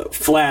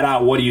flat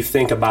out, what do you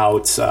think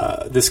about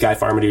this guy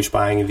Pharma-Douche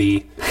buying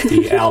the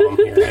album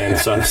here? And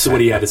so this is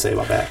what he had to say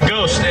about that.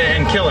 Ghost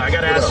and Killah, I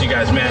gotta ask you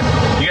guys, man.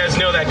 You guys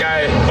know that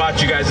guy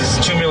bought you guys this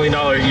 $2 million,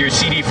 your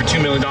CD for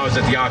 $2 million at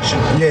the auction?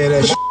 Yeah,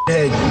 that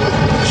shithead.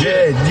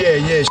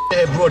 Yeah,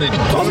 shithead brought it.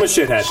 I'm a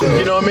shithead.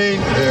 You know what I mean?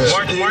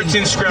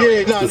 Martin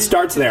Shkreli. Yeah, it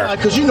starts there.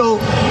 Because you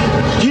don't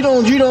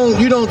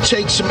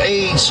take some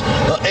AIDS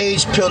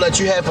pill that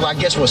you have for, I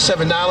guess, what,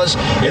 $7,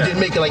 and then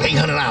make it like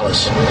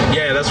 $800.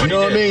 Yeah, that's what you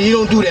know what I mean. You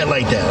don't do that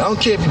like that. I don't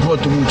care if you brought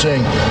the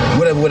Wu-Tang,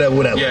 whatever.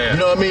 Yeah. You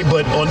know what I mean.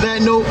 But on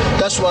that note,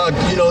 that's why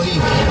he.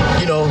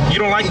 You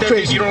don't like that.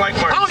 Crazy. You don't like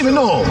Martin. I don't even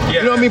know him. Yeah.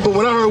 You know what I mean. But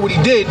when I heard what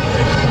he did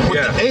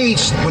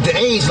with the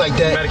AIDS like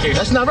that, medication.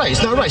 That's not right.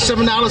 It's not right.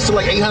 $7 to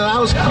like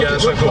 $800. Yeah,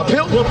 that's not cool. A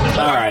pill.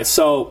 All right,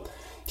 so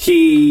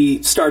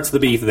he starts the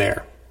beef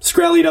there.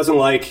 Shkreli doesn't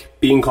like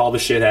being called a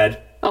shithead.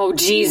 Oh,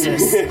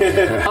 Jesus.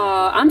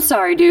 I'm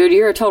sorry, dude.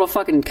 You're a total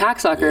fucking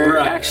cocksucker,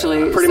 Right.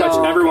 Pretty Pretty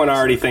much everyone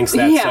already thinks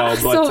that,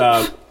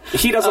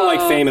 he doesn't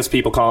like famous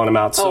people calling him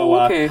out. So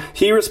okay.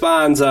 He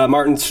responds,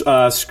 Martin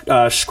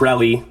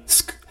Shkreli,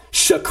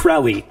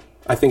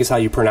 I think is how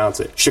you pronounce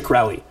it.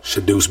 Shkreli.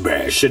 Shadoosh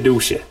bag.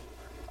 Shadoosh.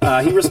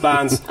 He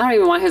responds... I don't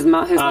even want his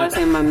last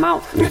name in my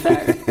mouth, in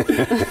fact.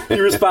 He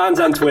responds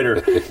on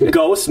Twitter,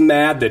 Ghost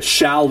mad that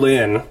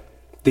Shaolin,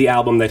 the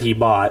album that he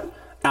bought,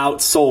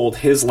 outsold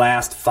his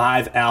last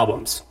 5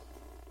 albums.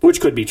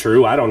 Which could be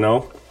true, I don't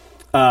know.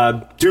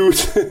 Dude...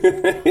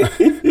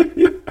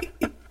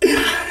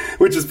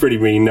 Which is pretty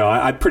mean. No,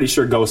 I'm pretty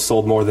sure Ghost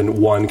sold more than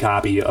 1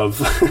 copy of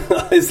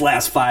his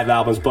last 5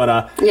 albums.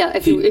 But yeah,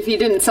 if he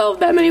didn't sell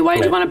that many, why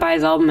did you want to buy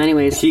his album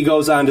anyways? He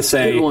goes on to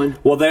say,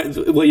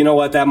 well, you know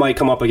what? That might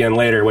come up again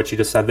later, what you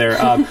just said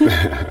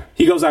there.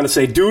 He goes on to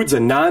say, dude's a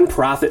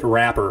non-profit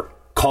rapper.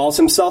 Calls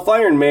himself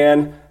Iron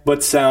Man,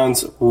 but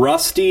sounds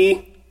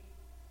rusty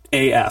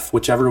AF,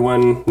 which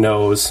everyone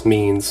knows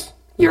means...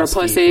 You're rusty,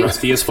 a pussy.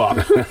 Rusty as fuck.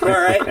 All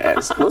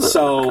right?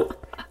 So...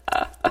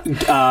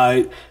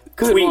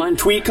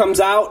 Tweet comes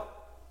out.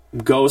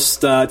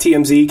 Ghost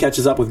TMZ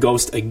catches up with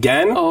Ghost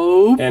again.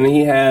 Oh. And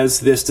he has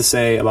this to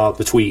say about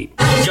the tweet.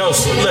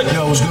 Ghost, look.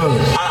 Yo, what's good?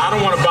 I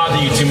don't want to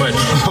bother you too much.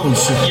 Oh,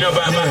 shit.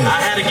 But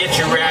I had to get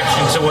your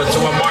reaction to what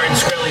Martin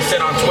Shkreli said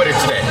on Twitter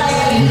today.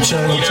 I'm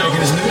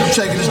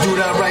checking this dude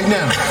out right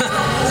now.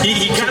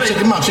 He kind of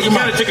took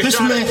a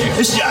shot at you.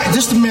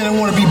 This the man I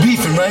want to be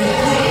beefing, right?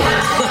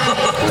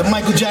 The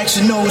Michael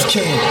Jackson nose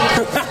kid.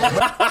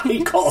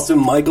 He calls him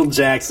Michael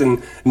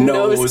Jackson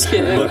nose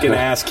looking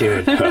ass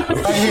kid. Right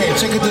here,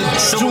 check it.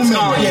 Zoom in.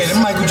 Yeah, the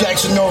Michael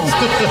Jackson nose.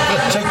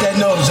 Take that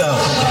nose out.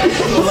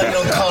 Like you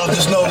don't carve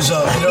this nose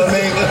up. You know what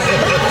I mean?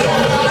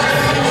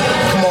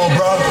 Come on,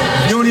 bro.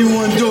 You don't even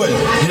want to do it.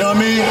 You know what I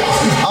mean?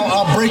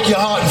 I'll break your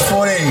heart in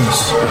 4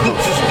 days.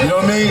 You know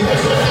what I mean?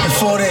 In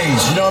 4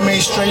 days. You know what I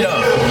mean? Straight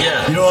up.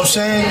 Yeah. You know what I'm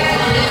saying?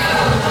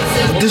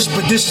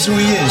 But this is who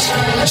he is.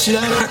 You see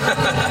that?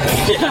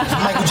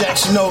 Michael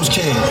Jackson nose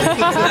kid.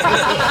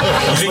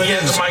 You think he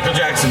has a Michael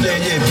Jackson?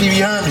 Yeah, PB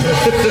Herman.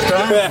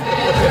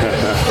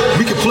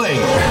 We can play.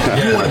 If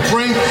you want to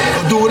prank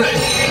or do whatever,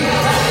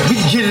 we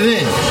can get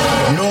it in.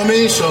 You know what I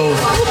mean? So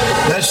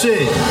that's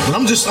it. But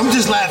I'm just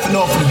laughing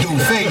off of the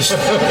dude's face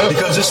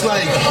because it's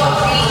like,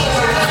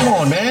 come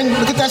on, man,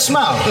 look at that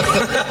smile.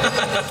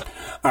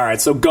 All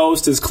right, so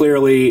Ghost is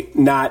clearly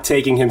not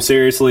taking him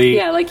seriously.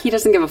 Yeah, like he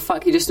doesn't give a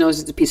fuck. He just knows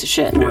he's a piece of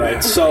shit.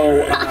 Right.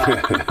 So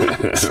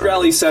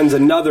Shkreli sends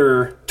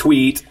another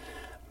tweet,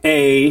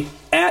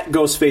 at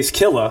Ghostface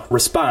Killah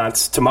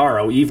response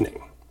tomorrow evening.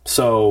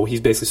 So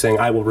he's basically saying,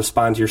 I will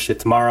respond to your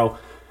shit tomorrow.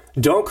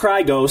 Don't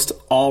cry, Ghost.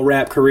 All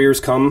rap careers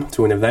come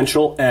to an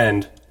eventual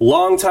end.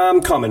 Long time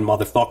coming,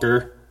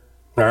 motherfucker.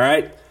 All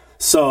right?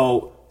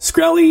 So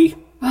Shkreli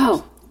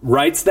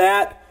writes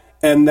that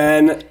and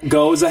then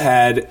goes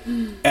ahead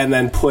and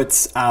then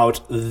puts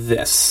out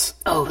this.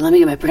 Oh, let me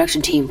get my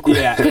production team.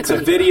 Yeah, it's a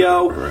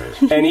video,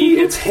 and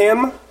it's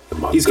him.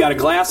 He's got a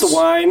glass of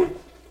wine.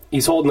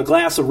 He's holding a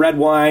glass of red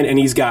wine, and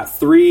he's got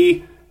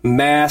 3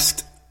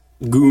 masked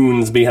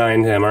goons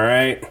behind him, all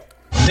right?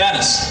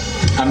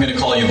 Dennis, I'm going to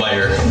call you by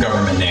your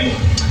government name.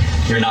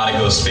 You're not a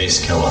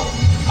Ghostface Killah.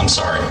 I'm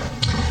sorry.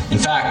 In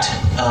fact,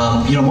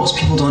 most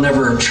people don't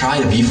ever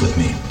try to beef with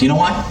me. Do you know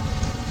why?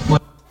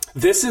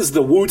 This is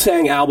the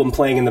Wu-Tang album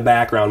playing in the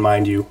background,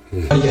 mind you.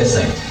 What do you guys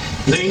think?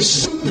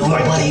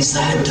 Nobody's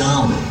that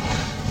dumb.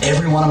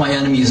 Every one of my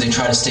enemies, they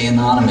try to stay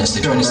anonymous.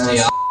 They try to stay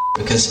out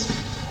because,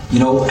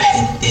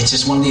 it's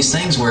just one of these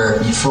things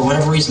where, for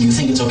whatever reason, you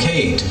think it's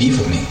okay to beef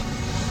with me.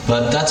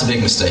 But that's a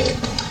big mistake.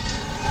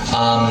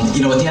 At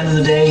the end of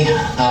the day,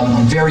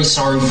 I'm very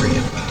sorry for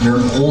you. You're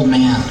an old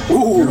man.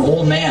 Ooh. You're an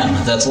old man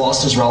that's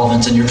lost his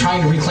relevance, and you're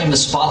trying to reclaim the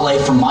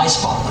spotlight from my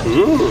spotlight.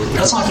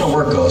 That's not going to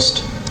work,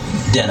 Ghost.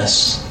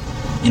 Dennis.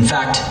 In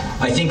fact,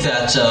 I think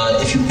that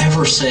if you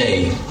ever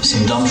say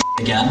some dumb shit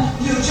again,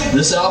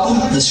 this album,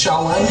 this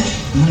Shaolin,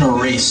 I'm going to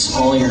erase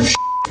all your shit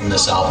from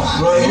this album.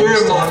 Right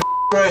here, man.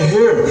 Right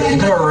here. I'm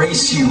going to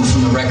erase you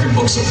from the record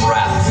books of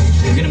rap.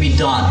 You're going to be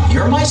done.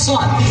 You're my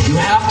son. You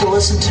have to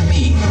listen to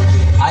me.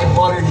 I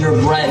buttered your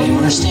bread. You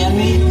understand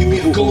me? You be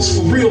a ghost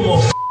for real,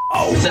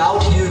 motherfucker.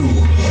 Without you,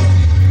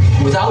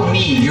 without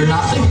me, you're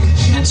nothing.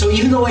 And so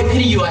even though I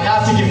pity you, I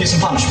have to give you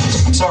some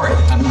punishment. I'm sorry.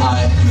 I'm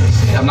not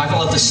going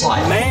to let this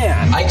slide.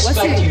 Man. I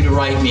expect you to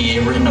write me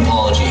a written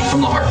apology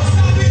from the heart.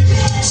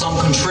 Some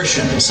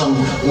contrition, some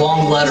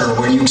long letter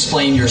where you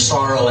explain your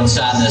sorrow and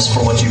sadness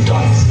for what you've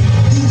done.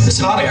 It's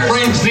not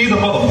frames neither,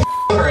 motherfucker.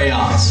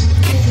 Crayons.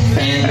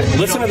 And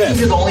listen to this.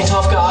 You're the only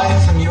tough guy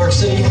from New York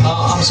City.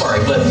 I'm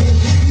sorry, but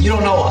you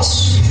don't know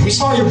us. We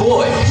saw your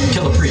boy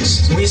kill a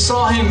priest. We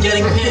saw him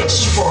getting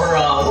pitched for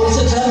what was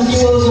it, 10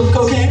 kilos of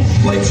cocaine?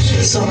 Like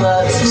some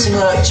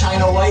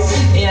China white.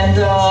 And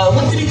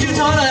what did he do,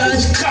 Don?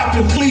 He's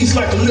copping pleas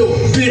like a little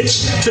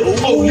bitch to the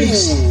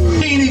police.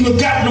 He ain't even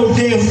got no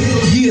damn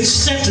year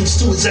sentence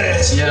to his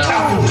ass. Yeah.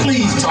 Copping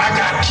pleas. I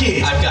got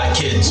kids. I've got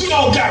kids. We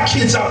all got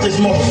kids out this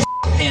motherfucker.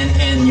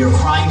 And you're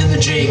crying to the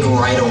Jake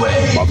right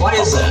away. Why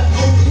is that?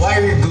 Why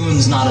are your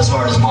goons not as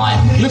hard as mine?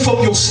 Lift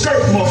up your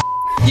skirt, motherfucker.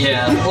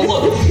 Yeah,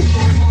 well look,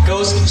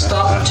 Ghost,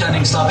 stop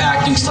pretending, stop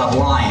acting, stop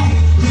lying.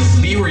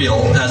 Be real,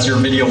 as your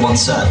video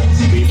once said.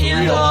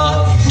 And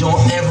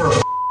don't ever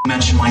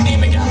mention my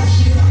name again.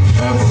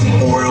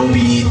 Ever. Or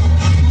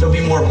there'll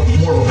be more of a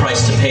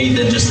price to pay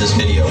than just this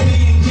video.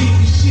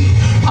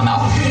 I'm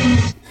out.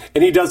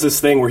 And he does this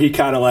thing where he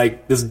kind of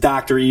like this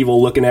Dr. Evil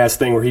looking ass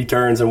thing where he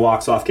turns and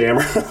walks off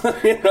camera.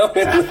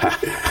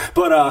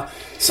 But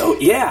so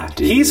yeah,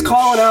 he's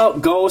calling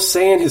out Ghost,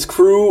 saying his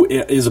crew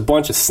is a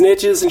bunch of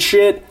snitches and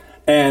shit,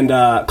 and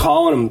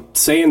calling them,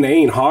 saying they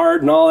ain't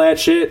hard and all that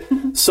shit.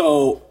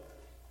 So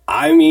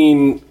I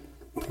mean,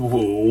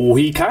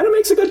 he kind of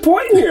makes a good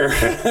point here.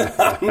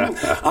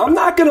 I'm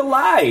not gonna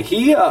lie,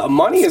 he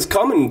money is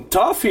coming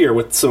tough here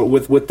with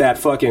that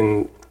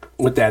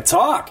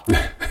talk.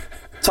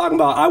 Talking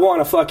about, I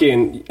want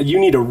you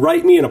need to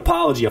write me an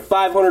apology, a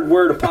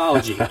 500-word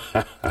apology.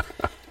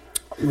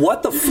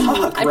 What the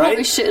fuck, I'd right?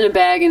 probably shit in a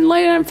bag and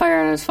light it on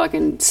fire on his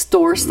fucking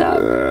store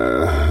stuff.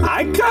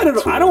 I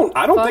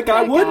don't think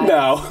I would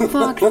now.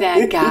 Fuck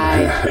that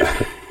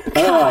guy.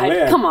 God,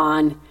 man. Come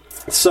on.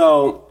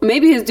 So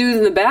maybe his dudes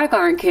in the back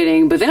aren't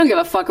kidding, but they don't give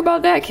a fuck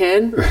about that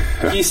kid.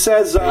 He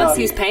says, unless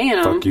he's paying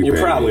them. You're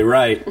probably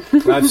right.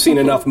 I've seen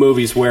enough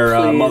movies where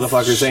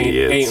motherfuckers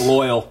ain't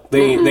loyal.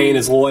 They ain't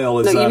as loyal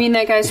as. No, you mean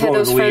that guy's had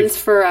those friends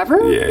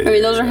forever? Yeah, I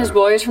mean, those are his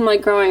boys from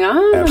like growing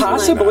up.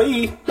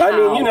 Possibly. I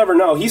mean, you never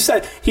know. He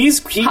said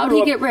how did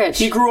he get rich?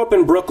 He grew up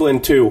in Brooklyn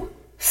too.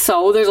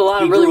 So there's a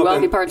lot of really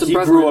wealthy parts of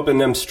Brooklyn. He grew up in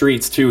them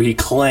streets too, he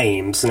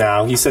claims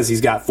now. He says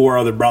he's got 4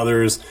 other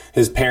brothers.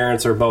 His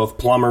parents are both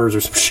plumbers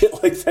or some shit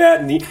like that.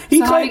 And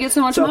how did he get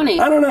so much money?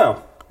 I don't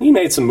know. He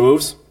made some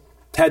moves.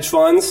 Hedge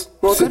funds.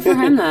 Well, good for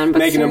him then. But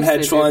making them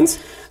hedge funds.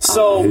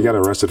 So he got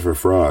arrested for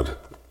fraud.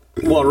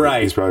 Well,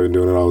 right. He's probably been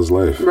doing it all his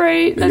life.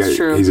 Right, that's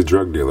true. He's a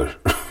drug dealer.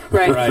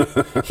 Right.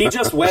 He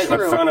just went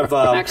in front of...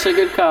 actually,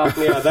 good call.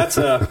 Yeah, that's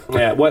a...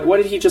 Yeah, what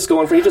did he just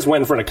go in for? He just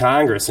went in front of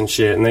Congress and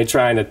shit, and they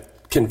trying to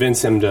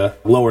convince him to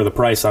lower the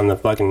price on the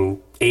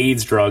fucking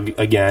AIDS drug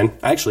again.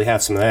 I actually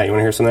have some of that. You want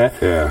to hear some of that?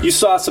 Yeah. You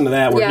saw some of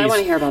that where I want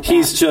to hear about that.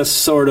 He's just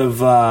sort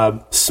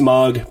of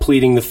smug,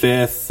 pleading the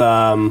fifth,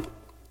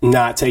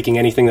 not taking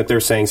anything that they're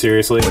saying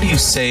seriously. What do you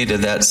say to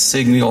that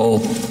single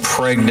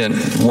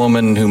pregnant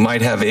woman who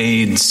might have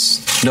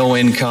AIDS, no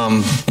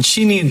income, and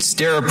she needs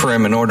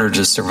Daraprim in order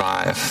to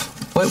survive?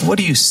 What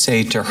do you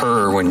say to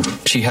her when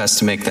she has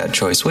to make that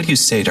choice? What do you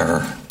say to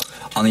her?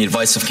 On the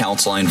advice of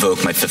counsel, I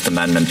invoke my Fifth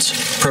Amendment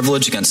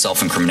privilege against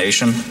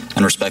self-incrimination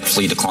and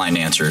respectfully decline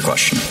to answer your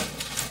question.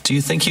 Do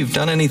you think you've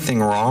done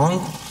anything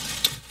wrong?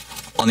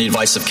 On the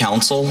advice of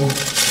counsel,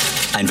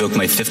 I invoke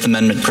my Fifth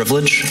Amendment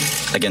privilege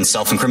against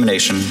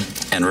self-incrimination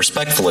and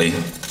respectfully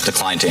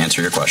decline to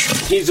answer your question.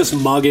 He's just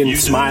mugging,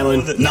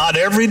 smiling. That not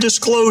every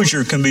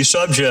disclosure can be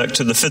subject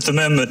to the Fifth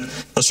Amendment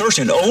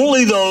assertion.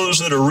 Only those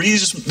that are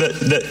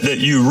that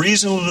you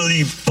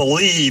reasonably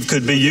believe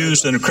could be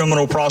used in a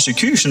criminal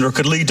prosecution or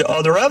could lead to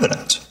other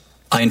evidence.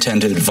 I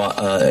intend to use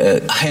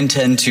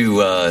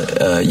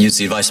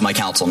the advice of my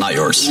counsel, not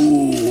yours.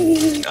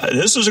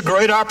 This is a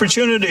great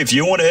opportunity if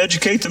you want to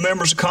educate the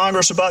members of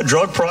Congress about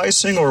drug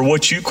pricing or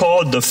what you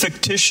called the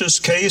fictitious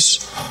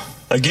case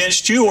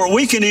against you, or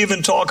we can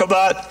even talk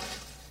about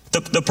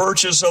the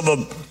purchase of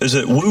is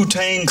it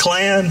Wu-Tang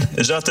Clan?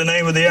 Is that the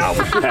name of the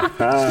album?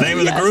 Name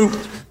of the group?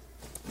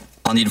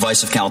 On the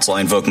advice of counsel,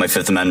 I invoke my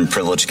Fifth Amendment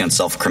privilege against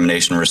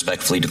self-incrimination and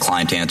respectfully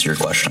decline to answer your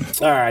question.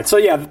 All right. So,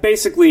 yeah,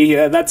 basically,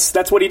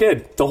 that's what he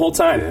did the whole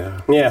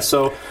time. Yeah.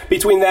 So,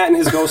 between that and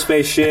his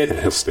Ghostface shit,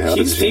 he's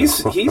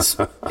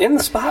in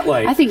the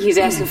spotlight. I think he's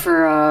asking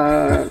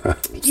for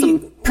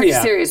some pretty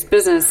serious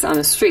business on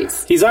the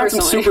streets. He's on some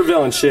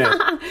supervillain shit.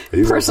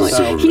 He's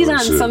on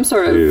some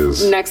sort of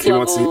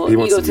next-level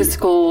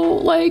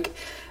egotistical, like...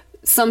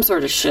 some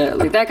sort of shit.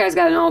 Like, that guy's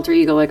got an alter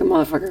ego like a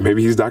motherfucker.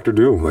 Maybe he's Dr.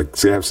 Doom, like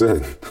Scav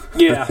said.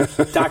 Yeah,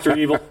 Dr.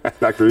 Evil.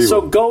 Dr. Evil.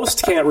 So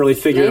Ghost can't really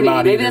figure him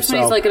out Maybe that's what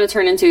he's like going to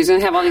turn into. He's going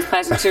to have all these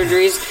plastic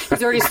surgeries.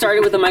 He's already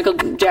started with the Michael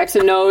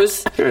Jackson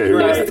nose. Hey,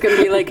 right. Next it's going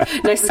to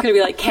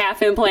be like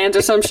calf implants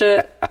or some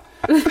shit.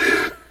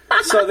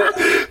 So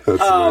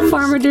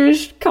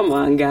Pharma-Douche, come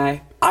on,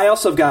 guy. I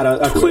also have got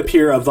a clip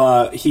here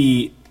of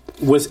he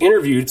was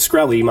interviewed,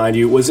 Shkreli, mind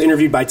you, was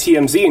interviewed by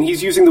TMZ, and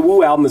he's using the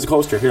Wu album as a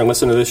coaster. Here,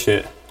 listen to this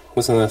shit.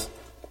 Listen to this.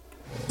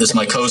 This is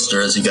my coaster,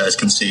 as you guys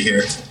can see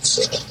here.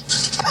 So,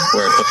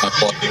 where I put my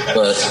plug.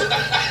 But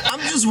I'm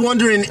just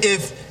wondering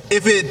if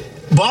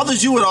it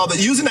bothers you at all that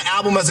using the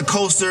album as a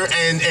coaster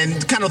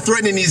and kind of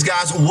threatening these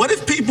guys. What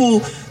if people,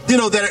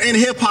 that are in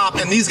hip hop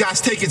and these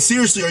guys take it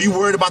seriously? Are you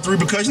worried about the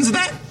repercussions of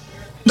that?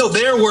 No,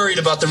 they're worried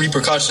about the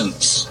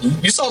repercussions.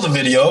 You saw the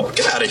video.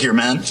 Get out of here,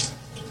 man.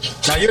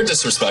 Now you're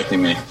disrespecting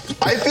me.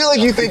 I feel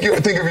like you think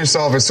of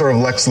yourself as sort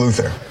of Lex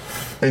Luthor,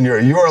 and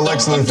you're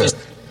Lex Luthor.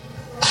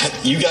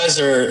 You guys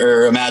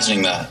are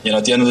imagining that.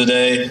 At the end of the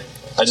day,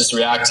 I just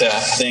react to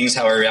things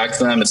how I react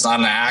to them. It's not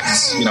an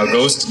act.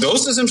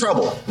 Ghost is in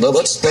trouble.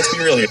 Let's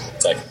be real here for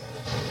a second.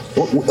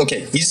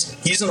 Okay,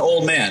 he's an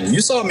old man.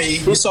 You saw me.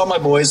 You saw my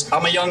boys.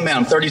 I'm a young man.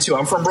 I'm 32.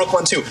 I'm from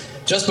Brooklyn too.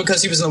 Just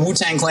because he was in the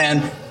Wu-Tang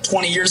Clan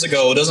 20 years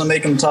ago doesn't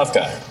make him a tough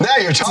guy. Now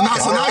you're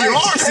talking. So now you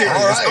are serious.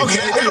 All right.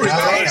 Okay, there we go.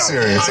 Now you're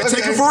serious. All right,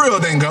 take it for real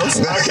then, Ghost.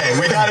 Okay,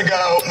 we gotta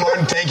go.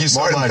 Martin, thank you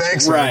so much.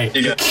 Thanks, right.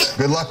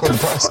 Good luck with the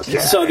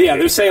prosecution. So, yeah,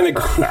 they're saying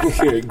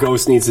that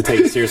Ghost needs to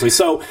take it seriously.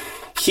 So,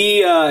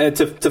 he,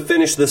 to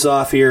finish this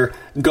off here,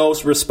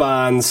 Ghost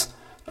responds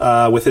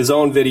with his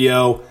own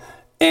video,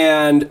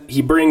 and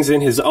he brings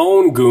in his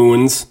own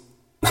goons,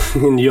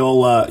 and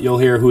you'll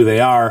hear who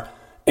they are.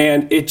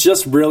 And it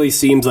just really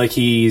seems like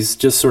he's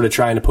just sort of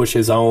trying to push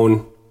his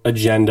own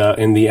agenda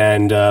in the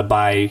end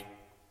by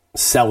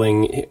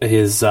selling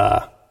his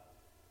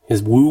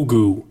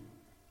woo-goo,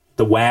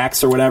 the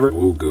wax or whatever.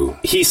 Woo-goo.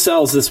 He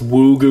sells this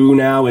woo-goo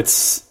now.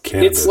 It's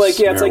like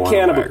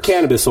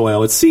cannabis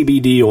oil. It's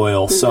CBD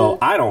oil. Mm-hmm. So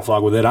I don't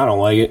fuck with it. I don't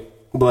like it.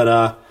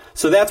 But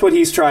so that's what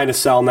he's trying to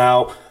sell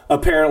now.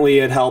 Apparently,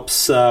 it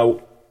helps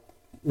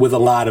with a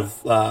lot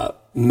of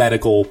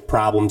medical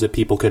problems that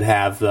people could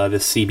have,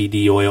 this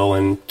CBD oil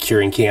and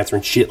curing cancer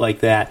and shit like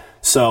that.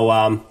 So,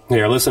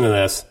 here, listen to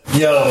this.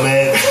 Yo,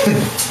 man.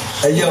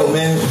 Hey, yo,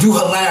 man, you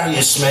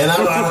hilarious, man.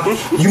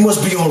 You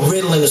must be on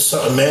Ritalin or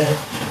something, man.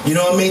 You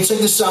know what I mean? Check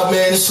this out,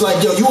 man. It's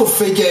like, yo, you a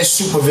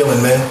fake-ass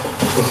supervillain, man.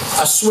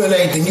 I swear to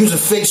anything, you's a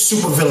fake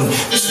supervillain.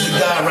 This is the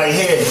guy right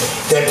here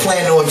that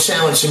planned on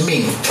challenging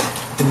me.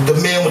 The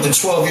man with the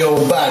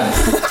 12-year-old body.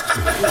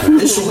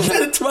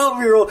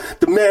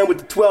 The man with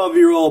the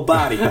 12-year-old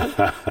body.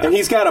 And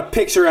he's got a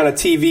picture on a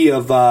TV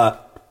of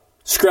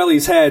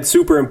Shkreli's head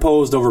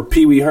superimposed over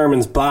Pee Wee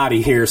Herman's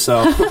body here.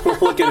 So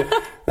look at it.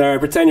 All right,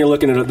 pretend you're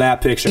looking at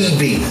that picture. His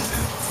name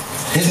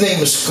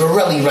is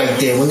Shkreli right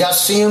there. When y'all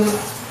see him,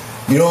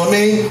 you know what I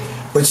mean?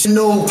 But I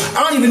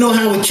don't even know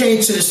how it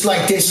came to this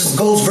like this. It's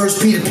Ghost versus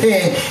Peter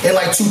Pan in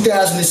like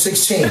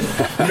 2016. You know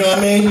what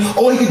I mean?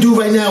 All he can do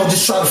right now is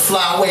just try to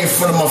fly away in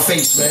front of my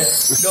face, man. You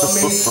know what I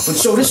mean? But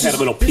so this had a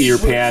little Peter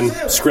Pan,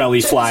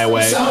 Shkreli fly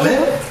away.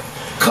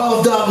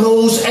 Carved out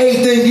nose,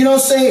 everything, you know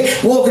what I'm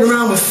saying? Walking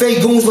around with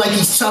fake goons like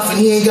he's tough and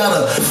he ain't got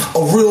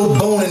a real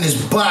bone in his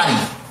body.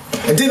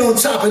 And then on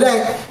top of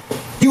that,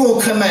 you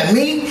won't come at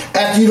me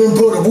after you done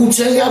brought a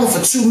Wu-Tang album for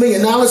 $2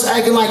 million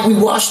acting like we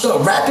washed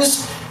up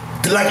rappers?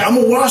 Like I'm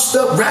a washed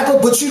up rapper,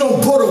 but you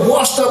don't brought a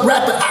washed up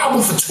rapper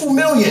album for $2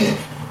 million.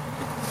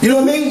 You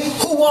know what I mean?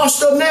 Who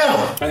washed up now?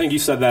 I think you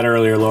said that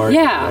earlier, Lord.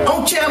 Yeah. I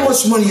don't care how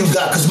much money you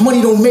got, because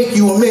money don't make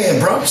you a man,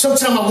 bro.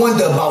 Sometimes I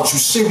wonder about you,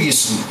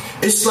 seriously.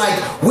 It's like,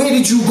 where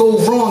did you go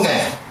wrong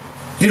at?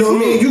 You know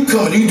what I mean? You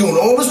doing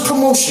all this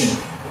promotion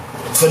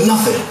for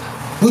nothing.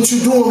 What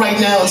you doing right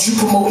now is you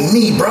promoting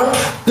me, bro.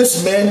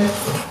 Listen, man,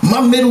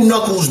 my middle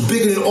knuckle is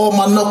bigger than all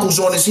my knuckles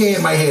on his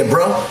hand right here,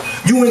 bro.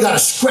 You ain't got a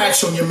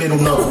scratch on your middle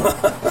knuckle.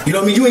 You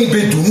know what I mean? You ain't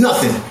been through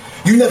nothing.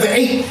 You never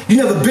ate. You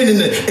never been in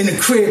the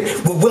crib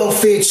with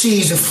welfare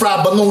cheese and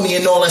fried bologna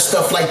and all that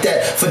stuff like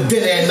that for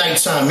dinner at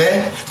nighttime,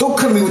 man. Don't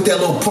come to me with that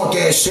little punk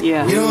ass shit.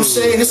 Yeah. You know what I'm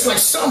saying? It's like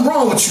something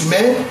wrong with you,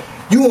 man.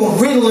 You on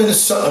Ritalin or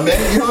something, man.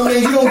 You know what I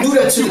mean? You don't do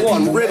that to the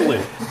people.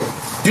 Ritalin.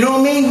 You know what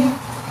I mean?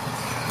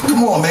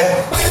 Come on,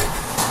 man.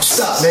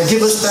 stop, man.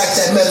 Give us back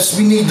that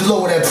medicine. We need to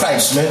lower that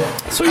price, man.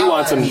 So he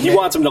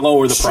wants him to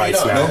lower the price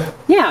up, now. Man.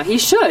 Yeah, he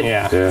should.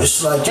 Yeah.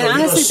 It's like, and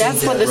honestly,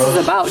 that's what this is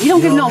about. He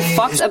don't give no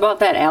fucks about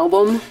that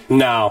album.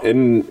 No.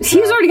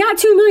 He's already got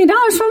 $2 million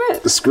from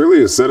it.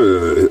 Shkreli has said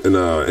it in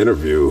an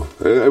interview.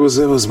 It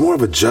was more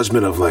of a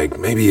judgment of like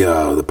maybe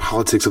the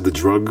politics of the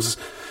drugs.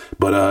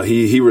 But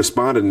he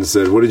responded and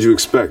said, "What did you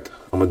expect?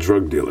 I'm a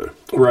drug dealer."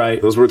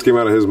 Right. Those words came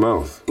out of his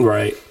mouth.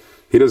 Right.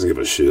 He doesn't give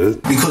a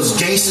shit. Because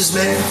gangsters,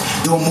 man,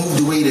 don't move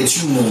the way that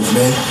you move,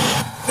 man.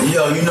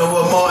 Yo, you know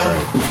what, Martin?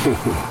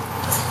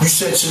 You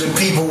said to the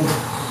people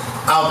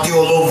out there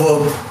all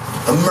over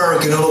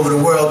America and all over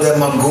the world that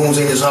my goons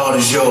ain't as hard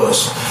as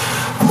yours.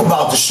 I'm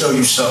about to show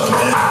you something,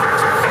 man.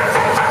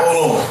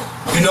 Hold on.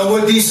 You know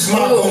what? These is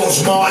my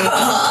goons, Martin.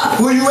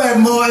 Where you at,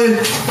 Martin?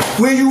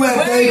 Where you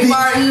at, baby?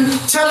 Martin?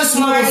 Tell us,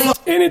 Martin.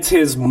 And it's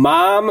his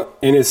mom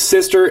and his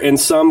sister and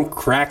some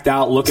cracked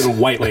out looking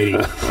white lady.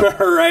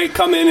 All right,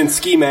 come in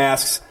ski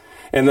masks,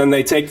 and then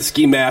they take the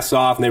ski masks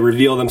off and they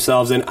reveal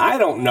themselves. And I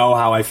don't know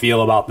how I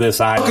feel about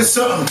this either. Look at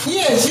something.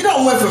 Yes, you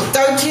don't went from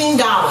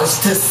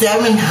 $13 to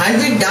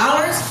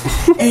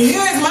 $700, and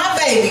here's my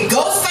baby,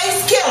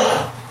 Ghostface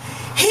Killah.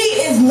 He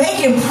is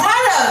making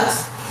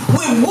products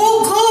with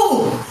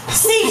Wu-Tang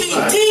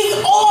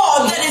CBD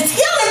oil that is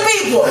healing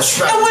people. That's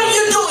right. And what are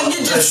you doing?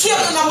 You're just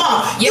killing them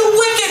off. You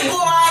wicked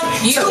boy.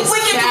 You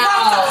wicked boy.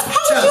 How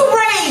was you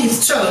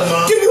raised? Tell him,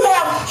 Mom. Do you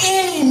have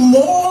any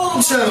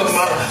morals? Tell him,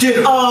 Mom. Get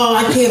him. Oh,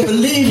 I can't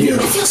believe you.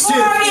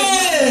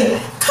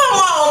 Martin, come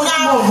on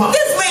now. Mama.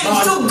 This man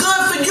is too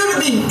good for you to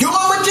be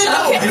doing what you're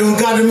doing. You don't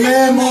got a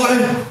man,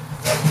 Martin.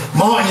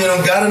 Martin, you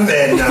don't got a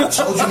man now. I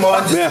told you,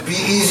 Martin, just be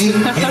easy. You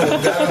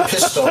don't got him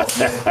pissed off,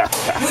 man.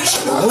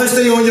 Once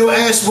they on your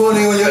ass, boy,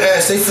 they on your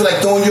ass. They feel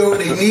like throwing you what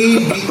they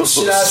need, beating the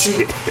shit out of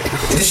you.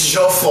 This is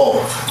your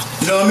fault.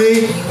 You know what I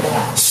mean?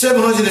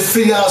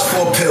 $750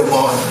 for a pill,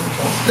 Martin.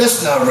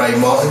 That's not right,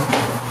 Martin.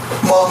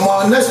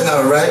 Martin, that's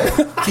not right.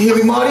 Can you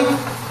hear me, Marty?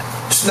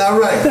 It's not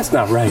right. That's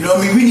not right. You know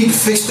what I mean? We need to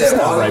fix that,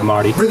 That's not right,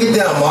 Marty. Bring it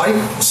down, Marty.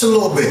 It's a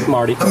little bit.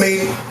 Marty. I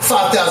mean,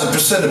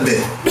 5,000% a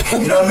bit.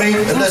 You know what I mean?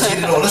 And let's get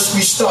it on. Let's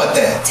restart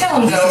that.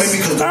 Tell you know what I mean?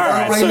 Because the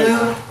world right so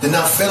now, they're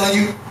not feeling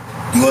you.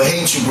 They're going to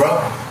hate you,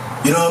 bro.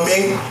 You know what I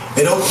mean?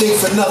 And don't think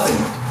for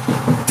nothing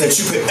that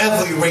you could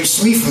ever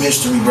erase me from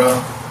history, bro.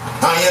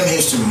 I am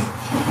history.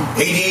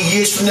 88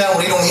 years from now,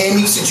 when they don't hear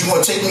me, since you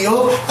want to take me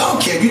off, I don't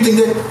care. If you think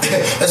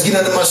that's getting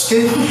under my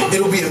skin,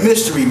 it'll be a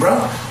mystery, bro.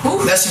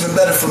 That's even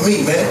better for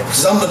me, man,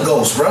 because I'm the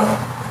ghost, bro.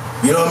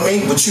 You know what I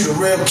mean? But you the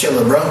real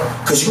killer, bro.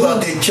 Because you out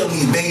there killing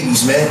these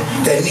babies, man,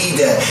 that need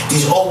that.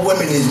 These old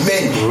women, these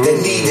men that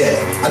need that.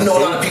 I know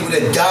a lot of people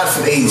that died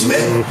from AIDS,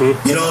 man.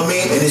 You know what I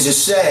mean? And it's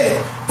just sad.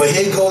 But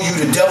here go you,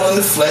 the devil in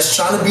the flesh,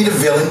 trying to be the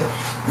villain.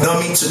 You know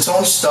what I mean? To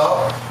Tony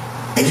Stark.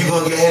 And you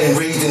gonna go ahead and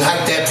raise and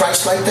hike that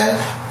price like that?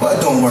 Well,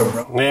 it don't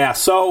work, bro. Yeah,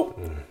 so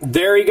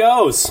there he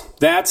goes.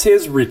 That's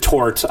his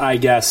retort, I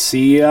guess.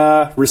 He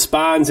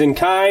responds in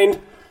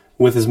kind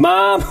with his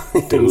mom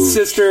and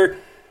sister,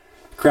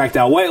 cracked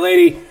out white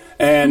lady,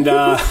 and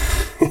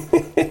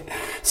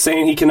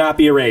saying he cannot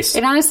be erased.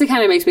 It honestly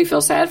kind of makes me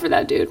feel sad for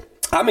that dude.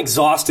 I'm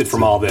exhausted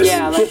from all this.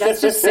 Yeah, like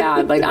that's just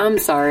sad. Like, I'm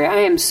sorry.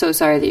 I am so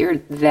sorry that you're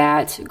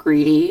that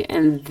greedy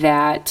and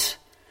that,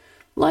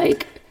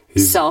 like,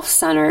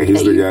 self-centered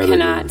that you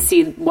cannot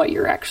see what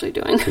you're actually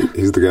doing.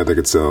 He's the guy that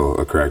could sell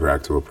a crack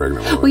rack to a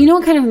pregnant woman. Well, you know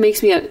what kind of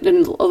makes me a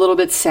little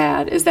bit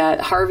sad is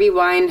that Harvey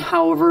Wine,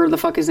 however the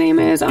fuck his name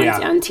is, on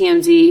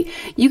TMZ,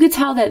 you could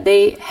tell that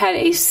they had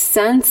a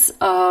sense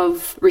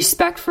of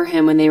respect for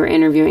him when they were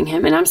interviewing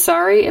him. And I'm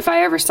sorry, if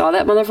I ever saw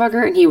that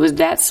motherfucker and he was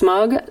that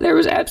smug, there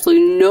was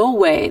absolutely no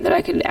way that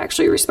I could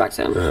actually respect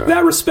him. Yeah.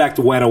 That respect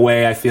went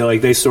away. I feel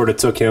like they sort of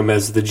took him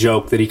as the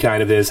joke that he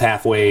kind of is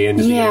halfway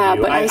into the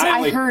interview. But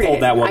I heard pulled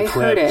it. that one I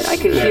clip. heard it. I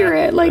could hear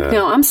it. Like,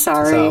 no, I'm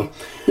sorry. So,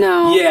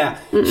 no. Yeah.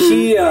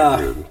 He,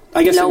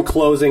 I guess in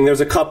closing,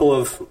 there's a couple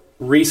of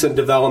recent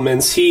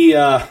developments. He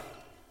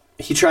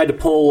tried to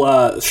pull,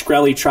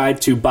 Shkreli tried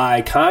to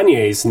buy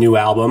Kanye's new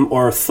album,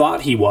 or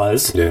thought he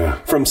was,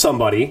 from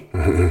somebody.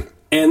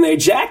 And they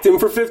jacked him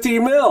for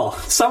 $15 million.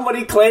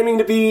 Somebody claiming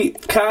to be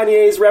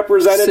Kanye's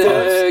representative.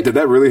 Sick. Did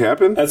that really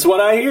happen? That's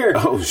what I hear.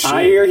 Oh, shit.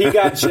 I hear he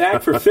got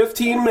jacked for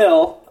 $15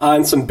 million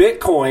on some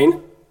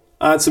Bitcoin,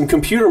 on some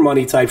computer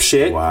money type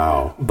shit.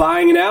 Wow.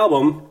 Buying an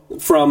album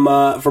from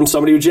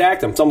somebody who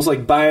jacked him. It's almost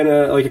like buying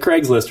a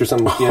Craigslist or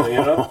something, you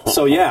know?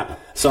 So yeah.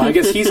 So I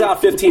guess he's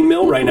out $15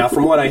 million right now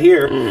from what I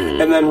hear. And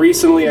then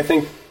recently, I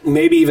think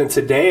maybe even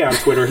today on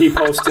Twitter, he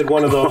posted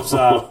one of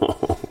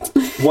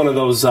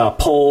those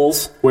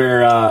polls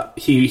where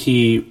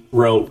he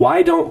wrote,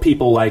 "Why don't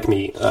people like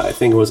me?" I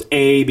think it was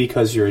A,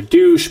 because you're a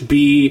douche,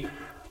 B,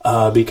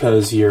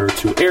 because you're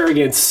too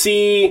arrogant,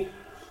 C,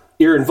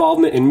 your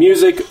involvement in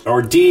music,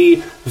 or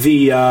D,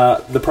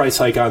 the price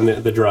hike on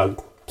the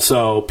drug.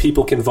 So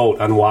people can vote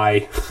on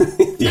why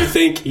you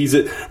think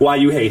why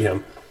you hate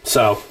him.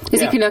 So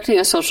is he conducting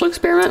a social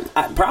experiment?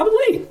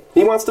 Probably.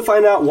 He wants to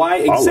find out why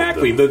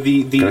exactly.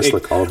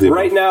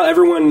 Right now,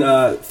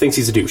 everyone thinks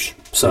he's a douche.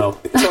 So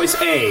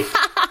choice A.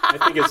 I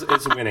think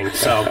it's winning.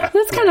 So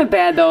that's kind of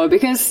bad though,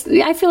 because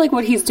I feel like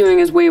what he's doing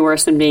is way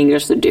worse than being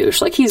just a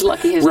douche. Like he's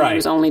lucky his name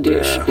was only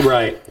douche. Yeah.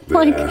 Right.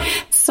 Like,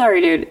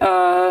 sorry, dude.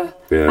 I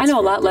know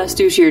a lot less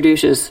douchier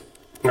douches.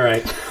 All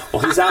right.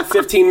 Well, he's out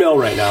 15 mil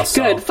right now.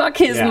 So, good. Fuck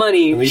his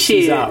money. At least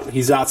Shit.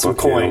 he's out some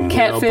coin.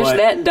 Catfish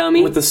that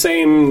dummy. With the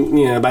same,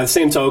 by the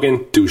same token,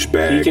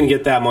 douchebag. You can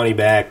get that money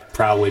back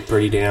probably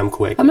pretty damn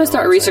quick. I'm gonna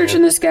start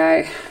researching this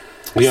guy.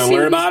 You gonna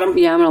learn about him?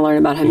 Yeah, I'm gonna learn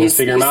about him.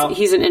 Figure him out.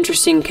 He's an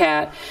interesting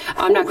cat.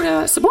 I'm not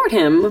gonna support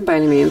him by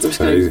any means. I'm just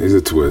gonna he's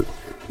a twit.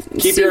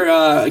 Keep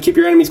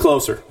your enemies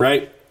closer,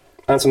 right?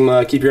 On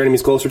some keep your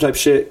enemies closer type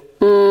shit.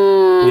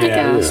 I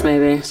guess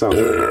maybe. Sounds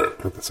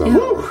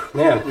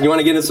Man, you want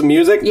to get into some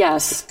music?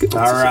 Yes.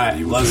 All right,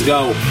 let's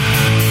go.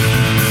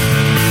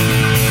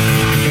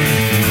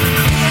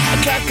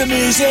 I got the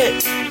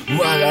music,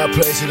 well, I got a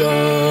place to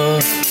go.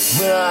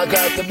 Well, I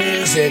got the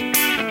music,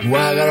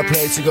 well, I got a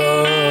place to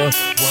go.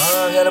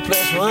 Well, I got a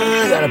place, well,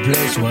 I got a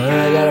place, well,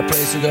 I got a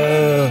place to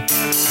go.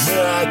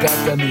 Well, I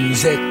got the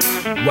music,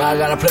 well, I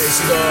got a place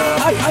to go.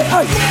 I got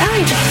the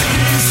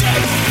music,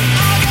 I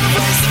got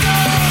a place to go.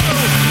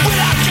 Well,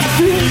 I got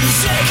the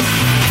music,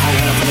 I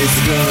got a place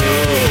to go.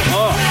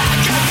 Well, I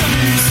got the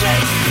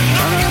music,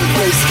 I got a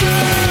place to go.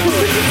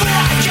 Well,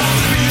 I got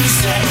the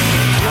music,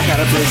 I got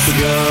a place to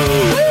go.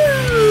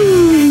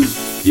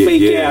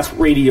 Fake ass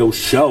radio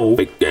show.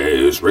 Fake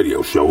ass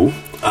radio show.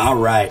 All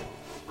right.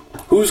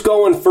 Who's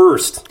going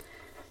first?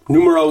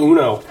 Numero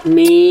uno.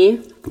 Me.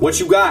 What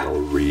you got? Well,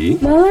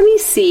 let me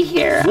see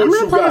here. I'm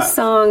going to play a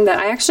song that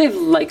I actually have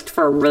liked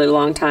for a really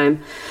long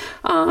time.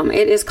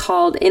 It is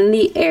called In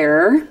the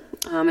Air,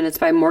 and it's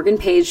by Morgan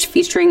Page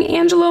featuring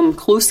Angela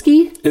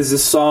McCluskey. Is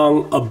this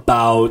song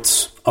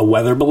about a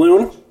weather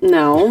balloon?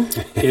 No.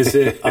 Is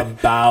it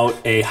about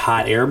a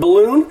hot air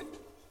balloon?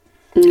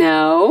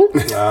 No.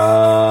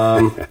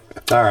 All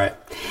right.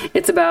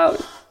 It's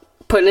about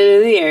putting it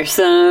in the air,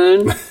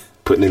 son.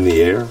 Putting it in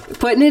the air?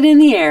 Putting it in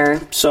the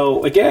air.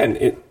 So,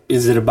 again,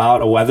 is it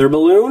about a weather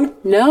balloon?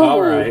 No.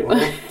 All right. Well,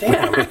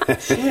 damn.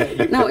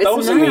 Shit. No, it's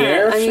those not. in the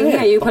air? I mean,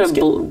 yeah, you put a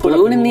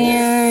balloon in the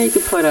air. You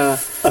could put a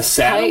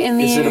satellite in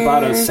the air. Is it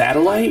about a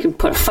satellite? You could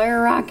put a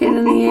fire rocket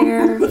in the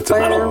air. It's a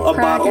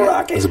bottle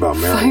rocket. It's about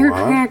marijuana.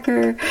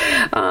 Firecracker.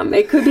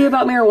 It could be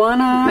about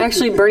marijuana.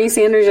 Actually, Bernie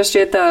Sanders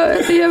yesterday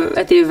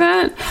at the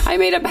event, I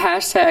made up a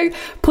hashtag,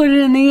 put it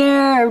in the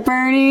air,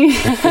 Bernie.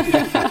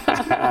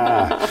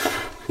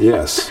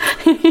 Yes.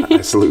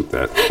 I salute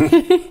that.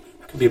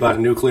 Could be about a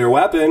nuclear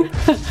weapon.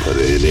 Put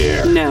it in the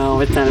air. No,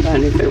 it's not about a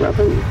nuclear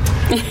weapon.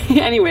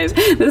 Anyways,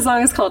 this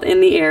song is called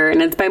In the Air,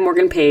 and it's by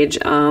Morgan Page.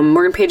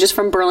 Morgan Page is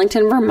from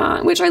Burlington,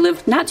 Vermont, which I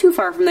lived not too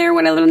far from there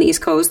when I lived on the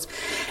East Coast.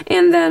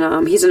 And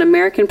then he's an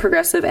American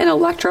progressive and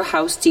electro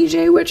house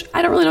DJ, which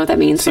I don't really know what that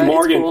means. See,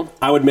 Morgan, cool.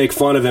 I would make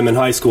fun of him in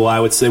high school. I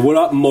would say, "What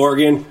up,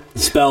 Morgan?"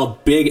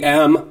 Spelled big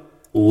M,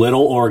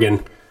 little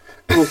organ.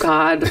 Oh,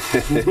 God.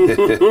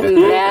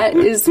 That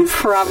is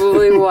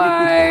probably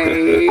why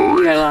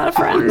you got a lot of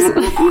friends.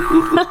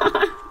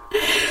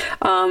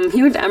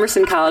 He went to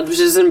Emerson College, which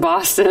is in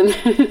Boston.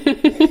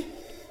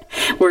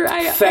 Where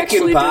I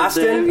actually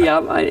Boston? did.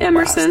 Yep,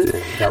 Emerson.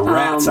 Boston. Got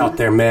rats out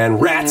there, man.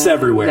 Rats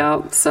everywhere.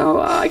 Yep. So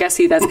I guess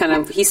that's kind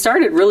of... He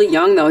started really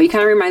young, though. He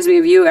kind of reminds me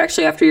of you,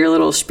 actually, after your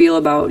little spiel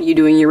about you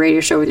doing your radio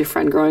show with your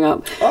friend growing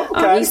up. Oh,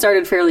 okay. He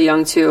started fairly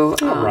young, too.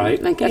 All right.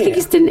 I think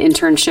he did an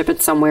internship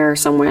at somewhere,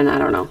 and I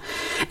don't know.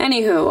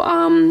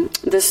 Anywho,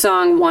 this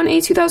song won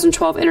a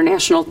 2012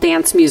 International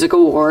Dance Music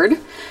Award.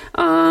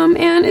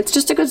 And it's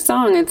just a good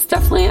song. It's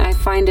definitely... I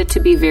find it to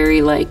be very,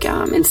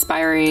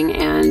 inspiring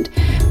and...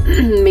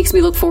 makes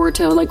me look forward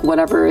to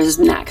whatever is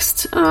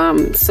next.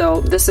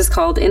 So this is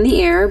called In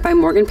the Air by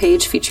Morgan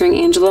Page featuring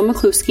Angela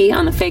McCluskey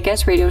on the Fake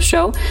Ass Radio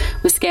Show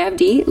with Scav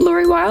D,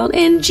 Lori Wilde,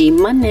 and G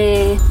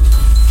Money.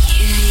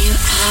 Here you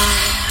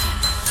are.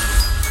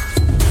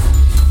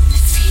 The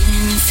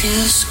feeling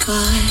feels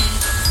good.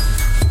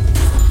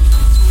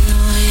 Don't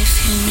know if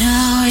you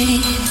know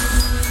it,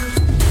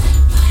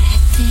 but I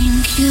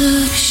think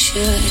you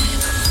should.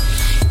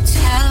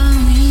 Tell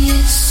me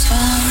it's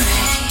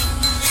alright.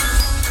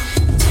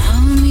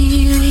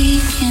 We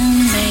can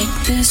make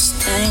this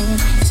thing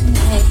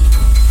tonight.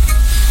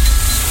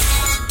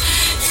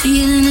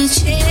 Feeling a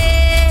change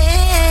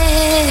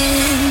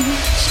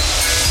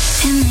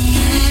in the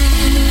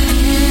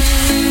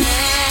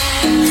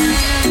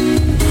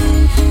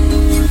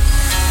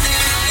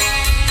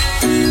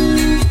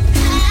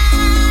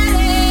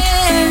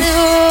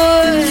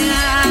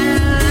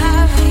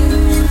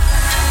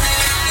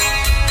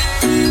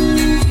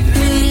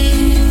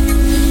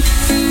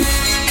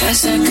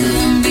Cause I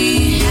couldn't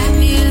be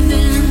happier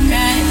than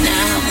right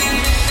now.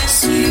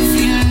 See if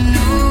you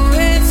know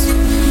it.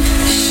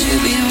 You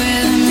should be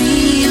with me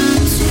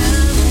until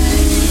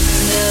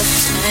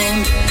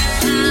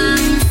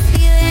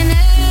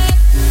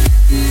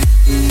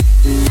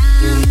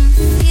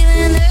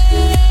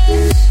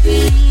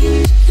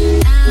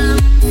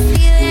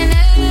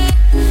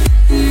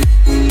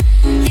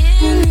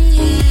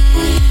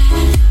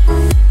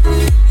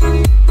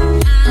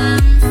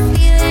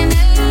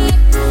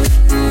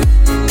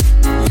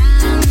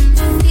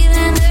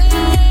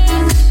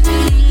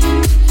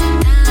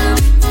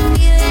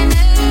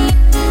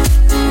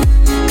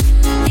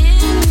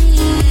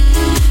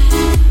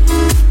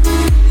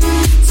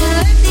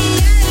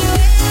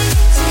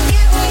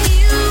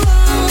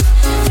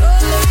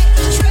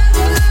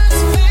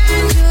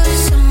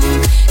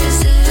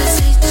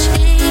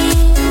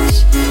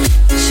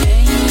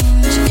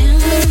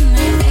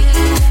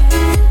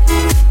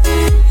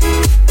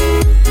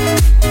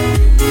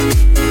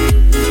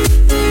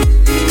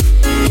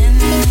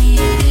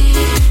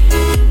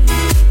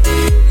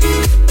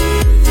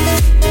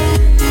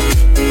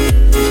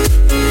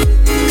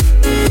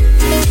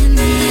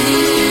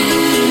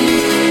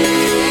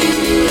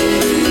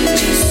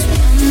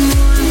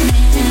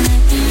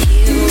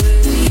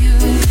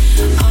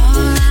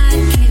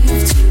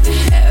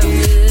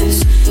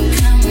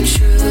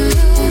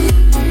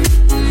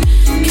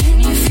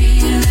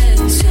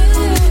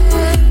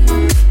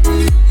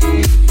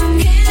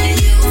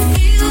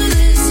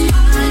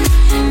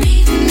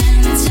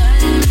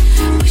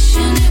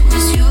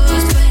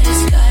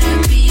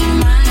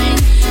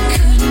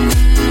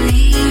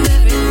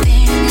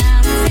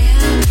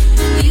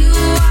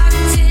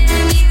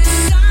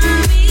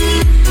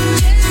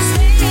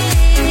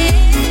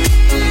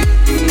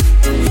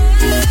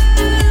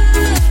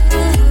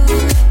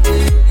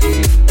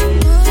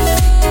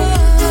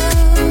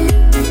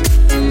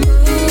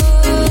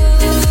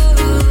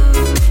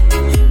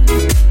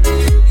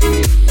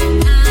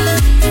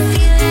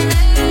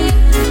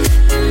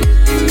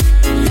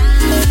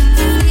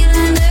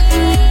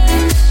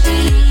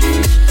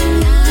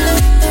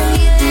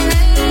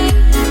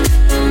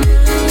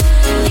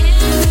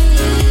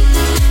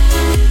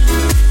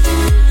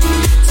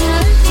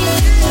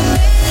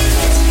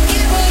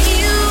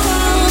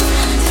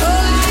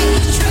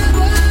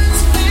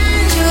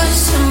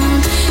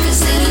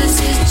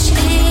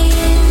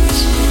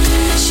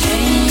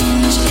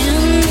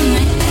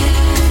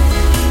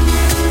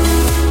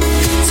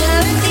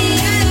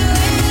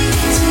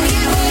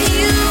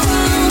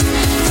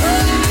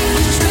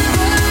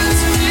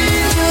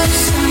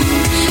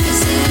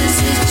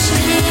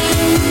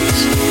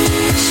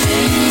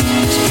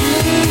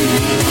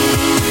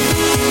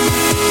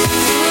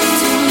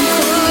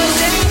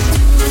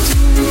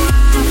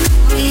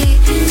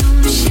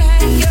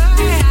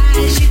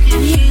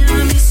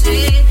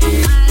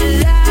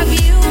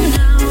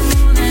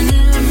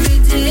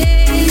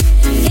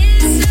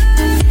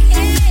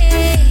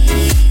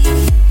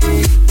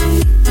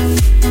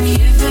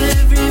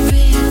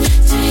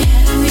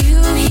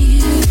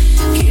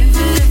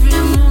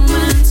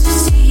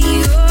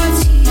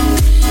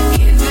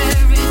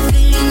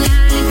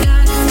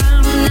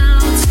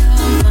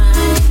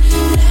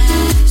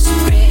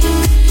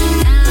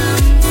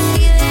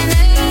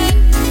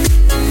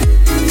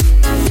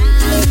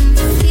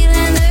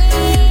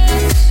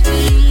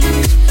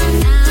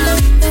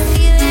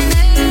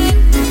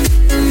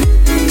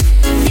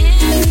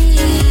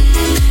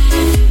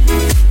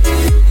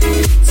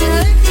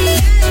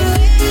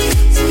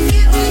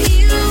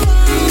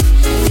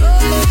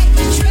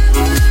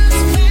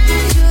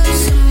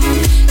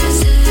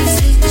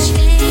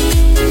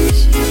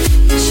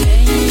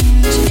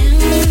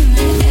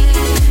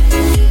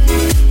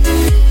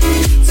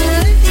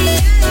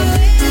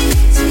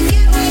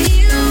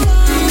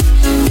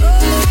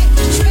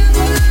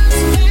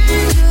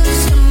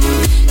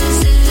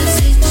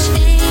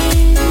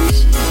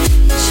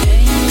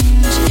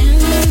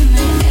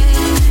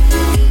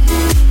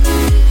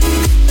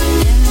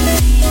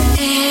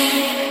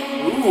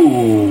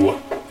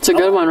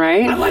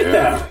right? I like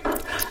that.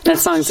 That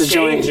song's the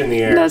joint. In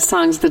the air. That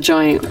song's the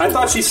joint. I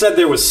thought she said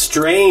there was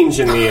strange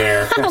in the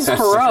air.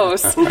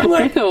 Gross. I'm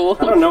like, I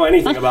don't know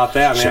anything about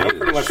that, man. I'm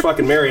pretty much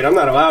fucking married. I'm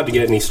not allowed to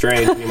get any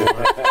strange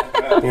anymore.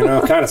 You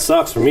know, it kind of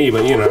sucks for me,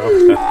 but you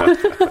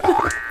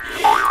know.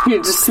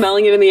 You're just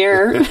smelling it in the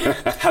air.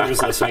 I'm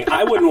just listening.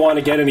 I wouldn't want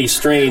to get any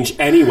strange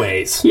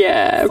anyways.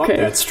 Yeah, Fuck okay.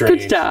 that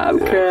strange. Good job,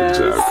 Chris.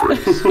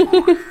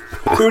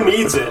 Who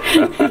needs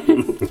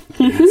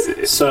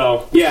it?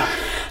 So, yeah.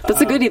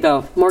 That's a goodie,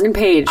 though. Morgan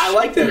Page. I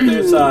like that.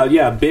 There's,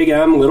 Big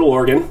M, Little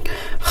Organ.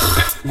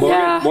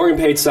 Morgan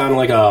Page sounded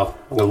like a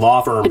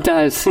law firm. It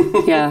does,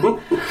 yeah.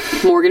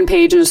 Morgan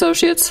Page and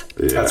Associates.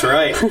 Yeah, that's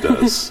right. It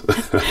does.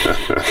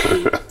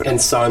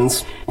 And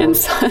Sons. And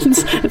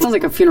Sons. It sounds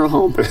like a funeral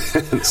home.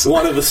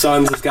 One of the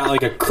sons has got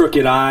like a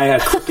crooked eye, a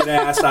crooked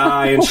ass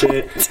eye and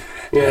shit.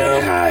 You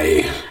know?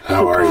 Hi,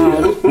 how are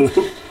you?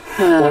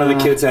 One of the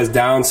kids has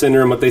Down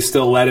syndrome, but they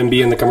still let him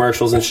be in the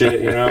commercials and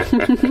shit, you know?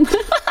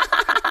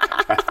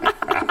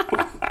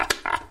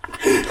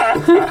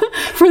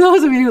 For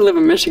those of you who live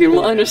in Michigan,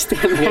 will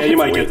understand that. Yeah, you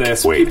might get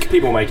this.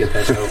 People might get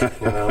that joke.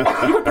 You know?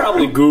 You could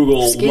probably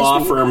Google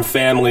law firm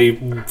family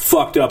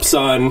fucked up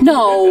son.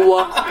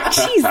 No.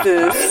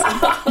 Jesus.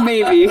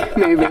 Maybe.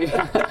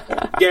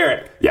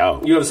 Garrett. Yo.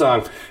 You have a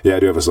song. Yeah, I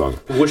do have a song.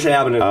 What's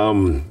happening?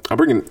 I'm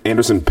bringing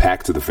Anderson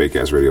 .Paak to the Fake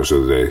Ass Radio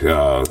Show today.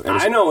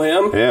 I know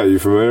him. Yeah, you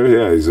familiar?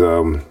 Yeah, he's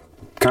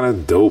kind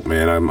of dope,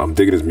 man. I'm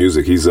digging his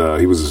music. He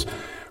was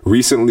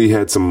recently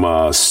had some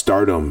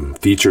stardom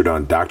featured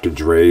on Dr.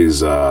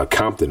 Dre's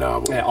Compton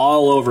album. Yeah,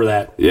 all over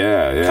that.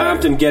 Yeah.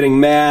 Compton getting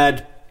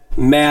mad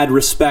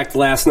respect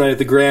last night at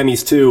the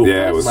Grammys too.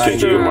 Yeah, it was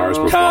Kendrick Lamar's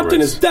performance.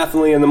 Compton is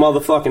definitely in the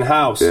motherfucking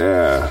house.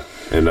 Yeah.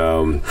 And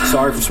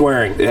sorry for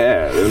swearing.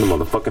 Yeah, they're in the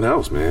motherfucking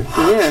house, man.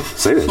 Yeah.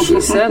 Say that shit.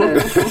 You said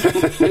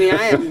it. I mean,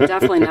 I have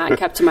definitely not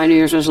kept to my New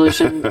Year's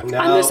resolution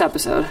on this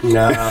episode.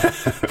 No.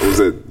 Was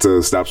it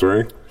to stop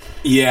swearing?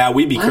 Yeah,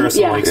 we be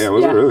cursing. Yeah. Like,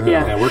 was it really?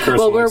 Yeah, we're cursing.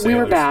 Well, like we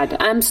were bad.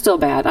 I'm still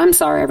bad. I'm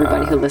sorry,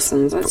 everybody who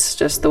listens. That's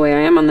just the way I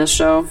am on this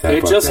show.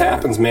 It just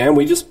happens, man.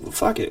 We just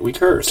fuck it. We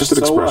curse. Just an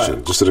expression.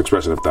 What? Just an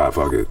expression of thought.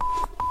 Fuck it.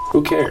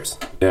 Who cares?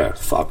 Yeah.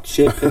 Fuck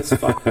shit. Piss,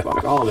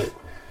 fuck all of it.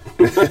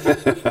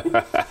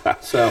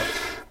 So.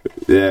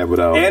 Yeah, but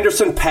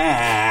Anderson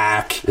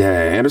 .Paak. Yeah,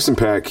 Anderson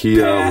 .Paak.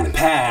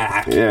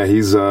 Paak. Yeah,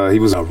 he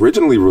was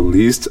originally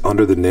released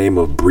under the name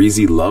of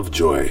Breezy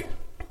Lovejoy.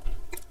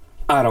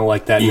 I don't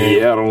like that name.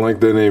 Yeah, I don't like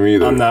that name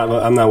either. I'm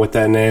not with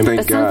that name.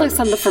 It sounds like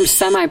something from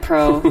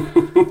Semi-Pro.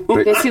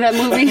 You guys see that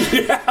movie?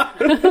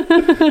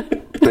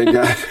 Thank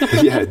God.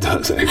 Yeah, it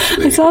does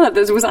actually. I saw that.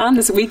 This was on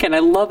this weekend. I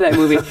love that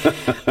movie.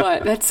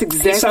 But that's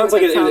exactly. It sounds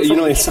like it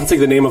sounds like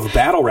the name of a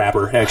battle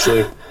rapper.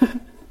 Actually.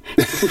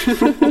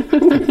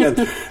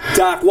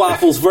 Doc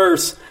Waffles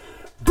verse.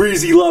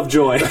 Breezy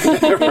Lovejoy.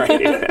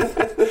 Right.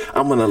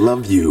 I'm gonna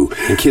love you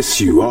and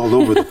kiss you all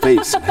over the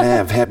face and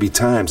have happy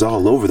times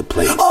all over the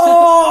place.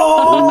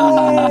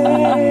 Oh,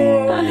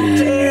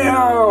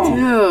 damn.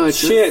 Dude.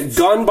 Shit,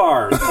 gun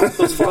bars.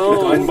 Those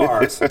fucking gun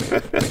bars.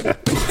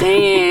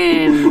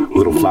 Damn.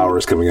 Little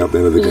flowers coming out the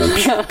end of the gun.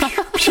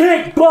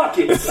 Big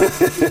buckets.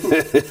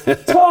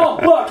 Tall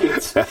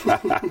buckets.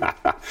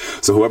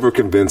 So whoever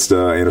convinced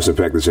Anderson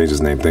 .Paak to change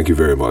his name, thank you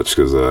very much,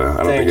 because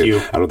I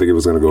don't think it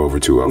was going to go over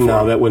too well.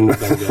 No, that wouldn't have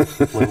been good.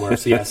 Wouldn't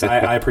worse. Yes,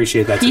 I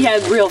appreciate that. He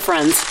had real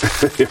friends.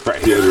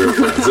 Right, he had real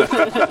friends.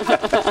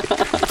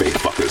 Fake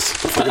fuckers.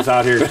 Fuckers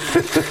out here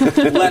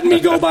letting me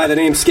go by the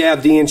name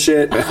Scav D and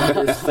shit.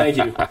 Fuckers, thank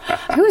you.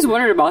 I always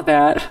wondered about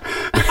that.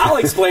 I'll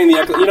explain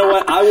you know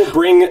what? I will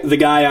bring the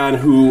guy on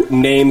who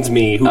named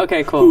me.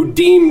 Who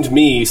deemed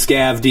me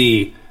Scav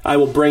D. I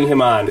will bring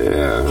him on.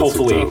 Yeah,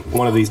 hopefully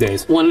one of these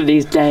days. One of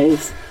these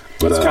days.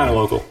 But, it's kind of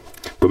local.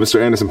 But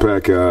Mr. Anderson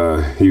 .Paak,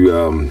 he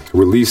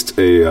released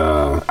a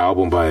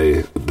album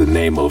by the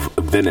name of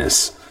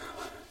Venice.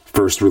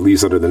 First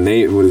release under the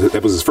name,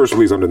 that was his first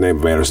release under the name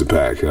of Anderson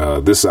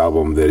 .Paak. This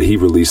album that he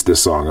released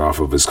this song off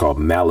of is called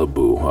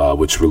Malibu,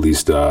 which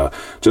released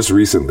just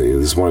recently.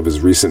 This is one of his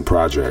recent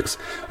projects.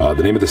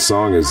 The name of the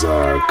song is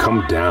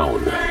Come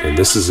Down. And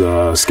this is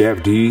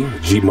Scav D,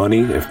 G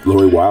Money, and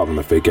Lori Wilde on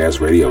the Fake Ass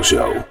Radio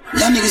Show. Y'all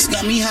niggas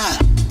got me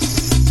hot.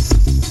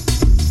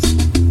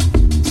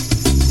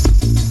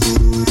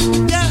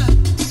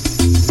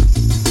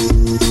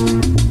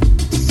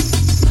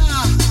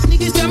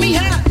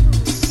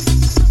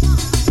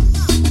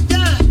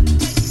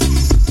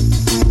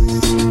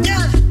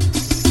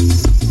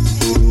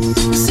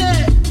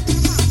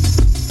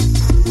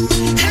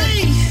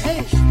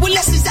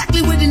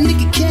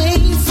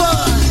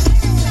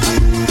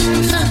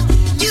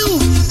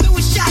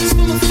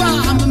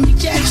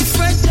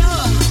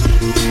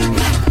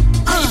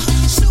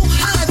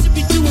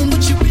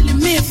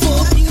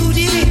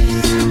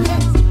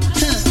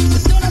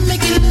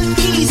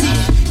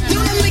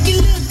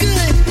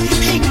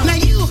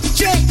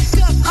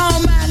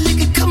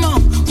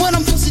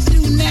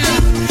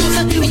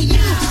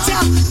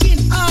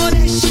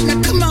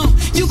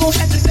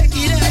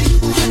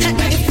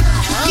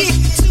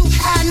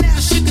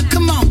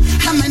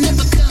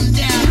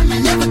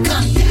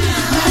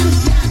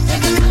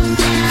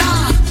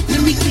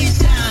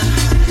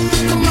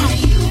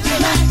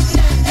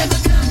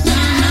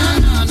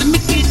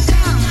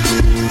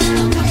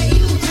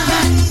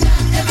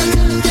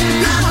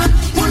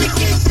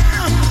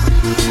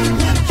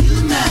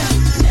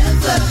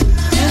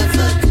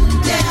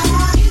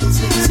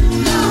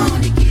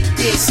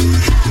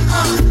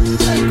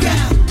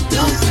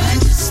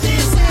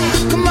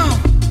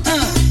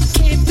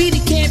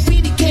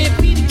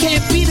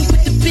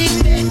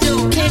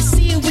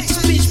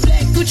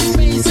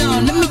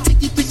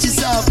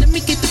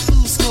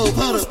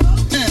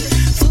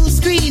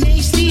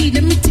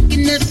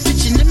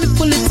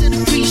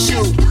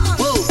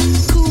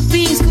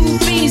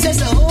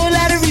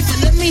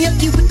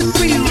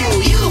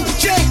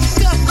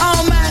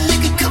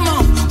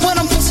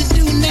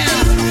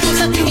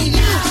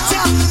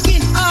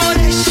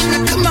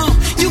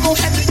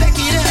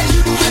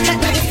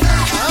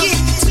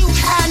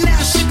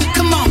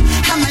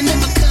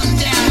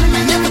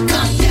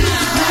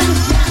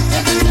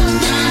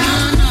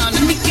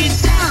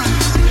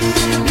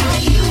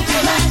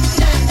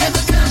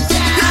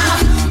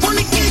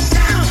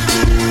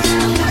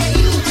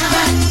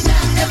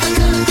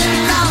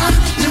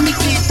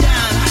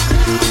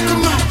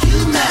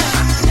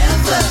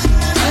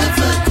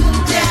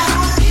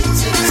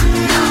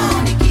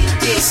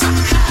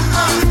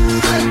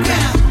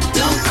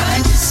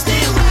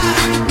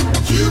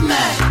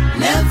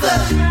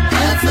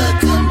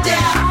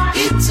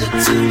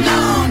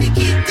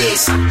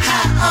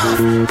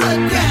 the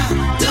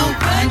ground.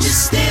 Don't run,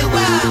 just stay a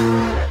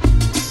while.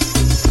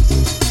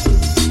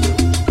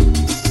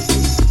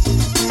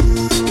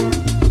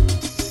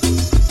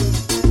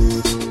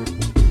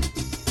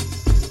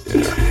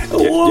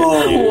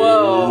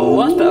 Whoa,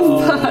 what the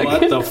fuck?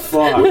 What the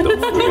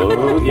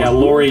fuck? Yeah,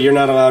 Lori, you're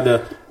not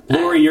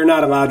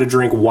allowed to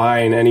drink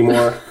wine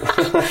anymore.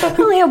 I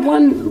only have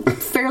one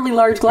fairly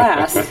large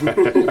glass.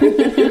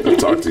 I'll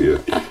talk to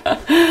you.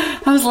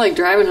 I was like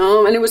driving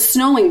home, and it was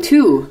snowing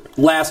too.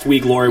 Last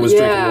week, Lori was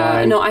drinking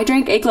wine. No, I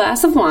drank a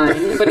glass of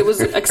wine, but it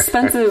was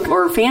expensive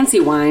or fancy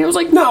wine. It was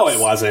like no, it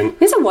wasn't.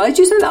 Yes, it was.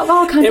 You said the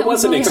alcohol content. It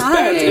wasn't was really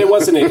expensive.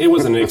 high. It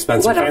wasn't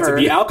expensive. Whatever.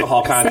 Fancy. The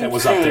alcohol content Same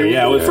was up there. thing.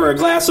 Yeah, for a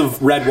glass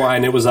of red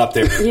wine, it was up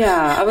there.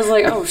 Yeah, I was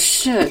like, oh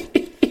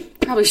shit.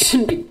 Probably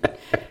shouldn't be.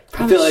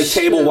 I feel like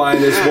table wine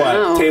is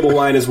what? Table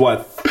wine is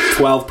what?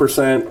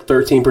 12%,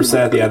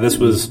 13%. Yeah, this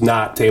was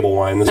not table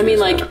wine. I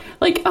mean,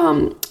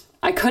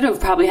 I could have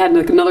probably had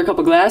like another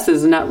couple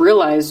glasses and not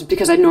realized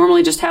because I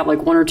normally just have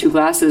like 1 or 2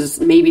 glasses,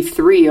 maybe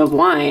 3 of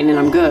wine, and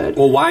I'm good.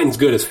 Well, wine's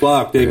good as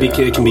fuck.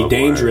 It can be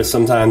dangerous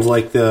sometimes,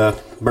 like the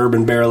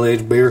bourbon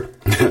barrel-aged beer.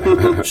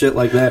 Shit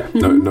like that.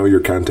 Know your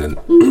content.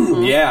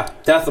 Mm-hmm. Yeah,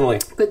 definitely.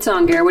 Good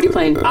song, Garrett. What are you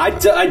playing? I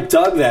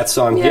dug that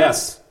song. Yeah.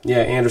 Yes. Yeah,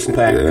 Anderson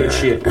 .Paak. Yeah. Good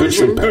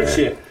shit. Good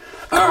shit.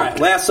 All right,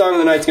 last song of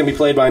the night's going to be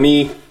played by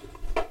me.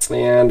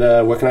 And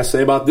what can I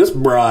say about this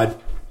broad?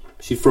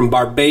 She's from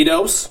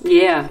Barbados.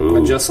 Yeah.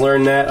 I just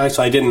learned that.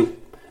 Actually,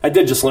 I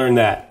did just learn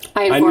that.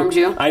 I informed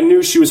you. I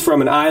knew she was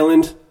from an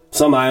island,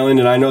 some island,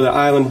 and I know that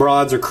island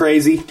broads are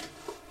crazy.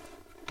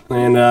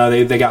 And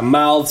they got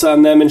mouths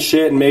on them and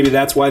shit, and maybe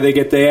that's why they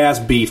get their ass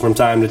beat from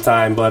time to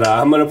time. But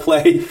I'm gonna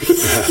play,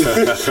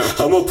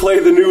 I'm gonna play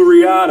the new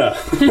Rihanna.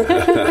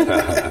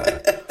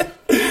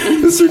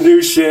 This is her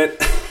new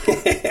shit.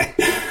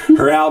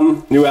 Her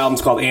new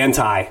album's called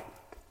Anti,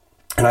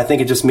 and I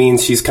think it just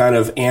means she's kind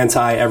of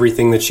anti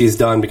everything that she's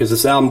done because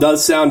this album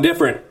does sound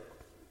different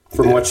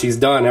from what she's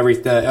done. Every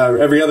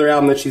other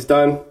album that she's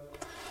done,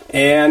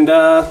 and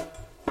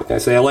what can I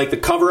say? I like the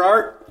cover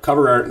art.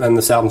 Cover art on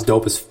this album's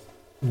dope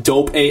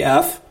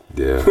AF.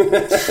 Yeah.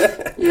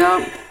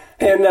 Yeah.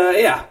 And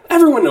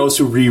everyone knows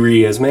who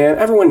Riri is, man.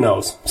 Everyone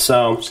knows.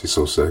 So she's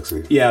so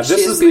sexy. Yeah,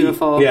 this is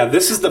beautiful.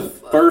 This is the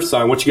first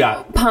song. What you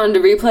got? Pond to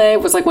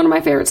Replay was like one of my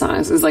favorite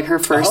songs. It was like her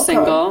first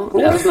single.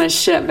 Yeah. That was my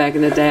shit back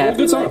in the day.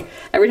 Good song. Like,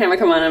 every time I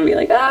come on, I'd be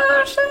like,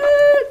 oh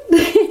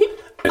shit.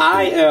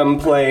 I am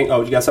playing.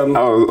 Oh, you got something?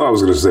 I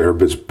was going to say her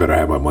bitch better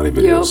have my money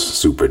videos. Yep.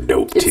 Super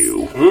dope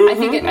too. I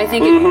think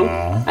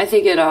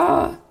it.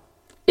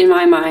 In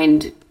my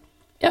mind,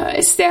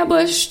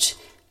 established.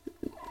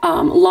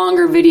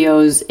 Longer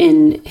videos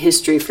in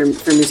history for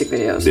music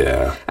videos.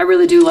 Yeah. I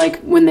really do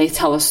like when they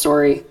tell a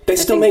story. They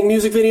still make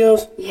music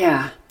videos?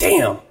 Yeah.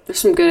 Damn. There's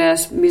some good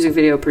ass music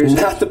video producers.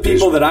 Not the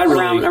people that I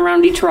really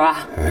around Detroit.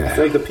 I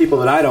feel like the people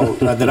that I don't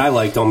that I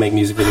like don't make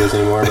music videos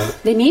anymore. But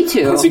they need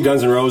to. I see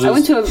Guns N' Roses. I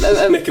went to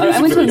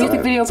a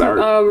music video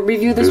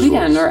review this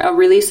weekend, or a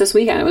release this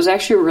weekend. It was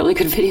actually a really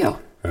good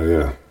video. Oh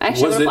yeah.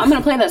 Actually, I'm going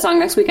to play that song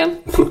next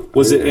weekend.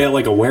 Was it at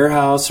like a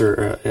warehouse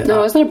or? No,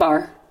 it was at a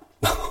bar.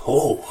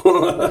 Oh.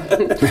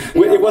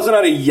 It wasn't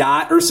on a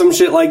yacht or some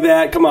shit like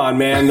that. Come on,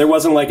 man. There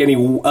wasn't like any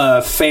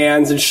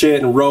fans and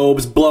shit and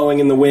robes blowing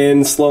in the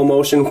wind, slow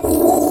motion.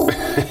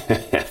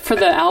 For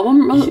the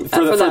album?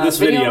 For this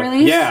video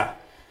release? Yeah.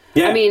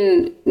 I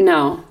mean,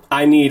 no.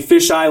 I need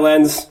fisheye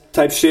lens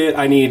type shit.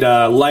 I need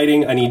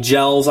lighting. I need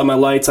gels on my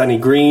lights. I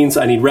need greens.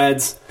 I need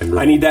reds.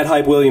 I need that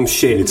Hype Williams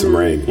shit. Need some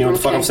rain. You know what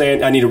the fuck I'm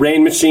saying? I need a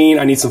rain machine.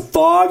 I need some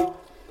fog.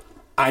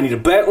 I need a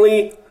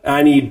Bentley.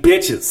 I need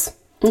bitches.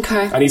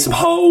 Okay. I need some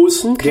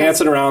hoes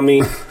dancing around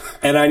me,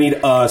 and I need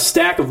a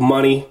stack of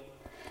money.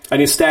 I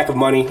need a stack of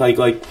money, like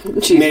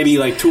maybe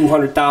like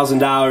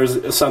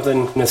 $200,000 or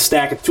something, and a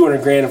stack of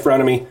 $200,000 in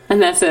front of me.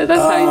 And that's it. That's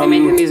how you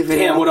make the music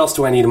video. Damn, what else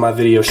do I need in my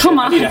video? Come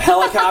on. I need a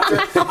helicopter.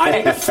 I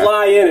need to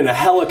fly in a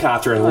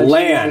helicopter and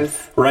land.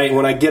 Jesus. Right, and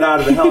when I get out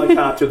of the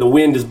helicopter, the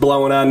wind is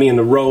blowing on me, and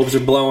the robes are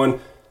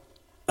blowing.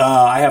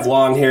 I have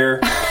long hair.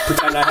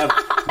 Pretend I have.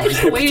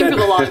 Waiting for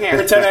the long hair.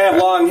 Pretend I have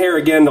long hair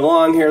again. The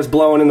long hair is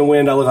blowing in the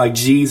wind. I look like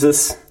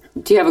Jesus.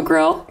 Do you have a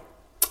grill?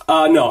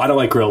 No, I don't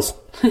like grills.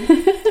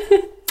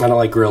 I don't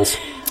like grills.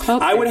 Okay.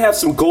 I would have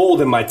some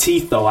gold in my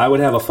teeth, though. I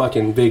would have a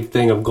fucking big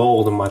thing of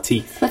gold in my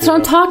teeth. That's what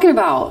I'm talking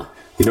about.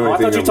 You know I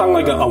thought you were talking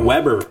like a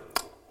Weber.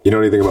 You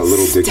know anything about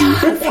Little Dicky?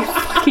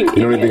 You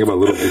know anything about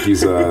Little Dicky's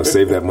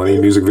Save That Money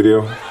music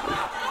video?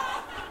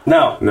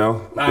 No.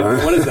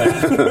 What is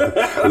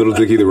that? Little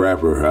Dicky the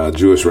rapper,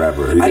 Jewish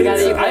rapper. I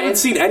haven't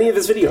seen any of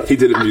his videos. He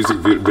did a music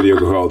video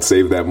called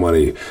Save That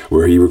Money,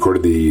 where he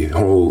recorded the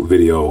whole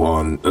video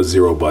on a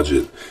zero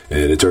budget,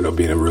 and it turned out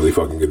being a really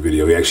fucking good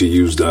video. He actually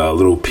used a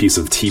little piece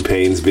of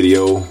T-Pain's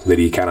video that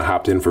he kind of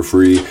hopped in for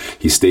free.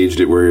 He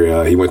staged it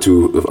where he went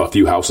to a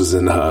few houses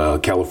in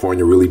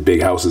California, really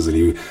big houses, and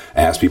he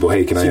asked people,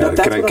 "Hey, can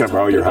I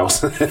borrow your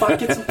house?"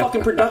 Get some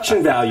fucking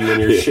production value in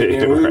your shit.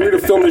 Man. We're here to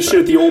film this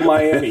shit at the old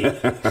Miami.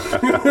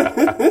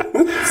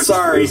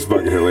 Sorry. It's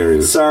fucking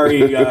hilarious.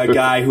 Sorry,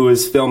 guy who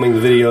was filming the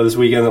video this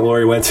weekend that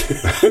Lori went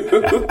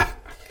to.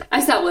 I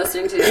stopped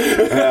listening to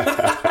you.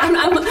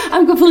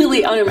 I'm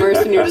completely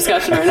unimmersed in your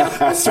discussion right now.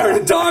 I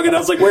started dogging, and I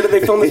was like, where did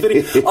they film this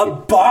video? A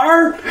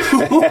bar?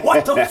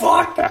 What the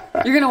fuck?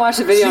 You're going to watch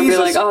the video and be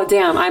like, oh,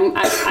 damn,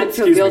 I'd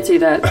feel guilty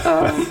that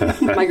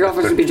my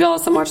girlfriend would be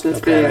jealous I'm watching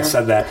this video. I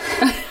said that.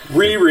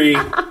 Riri.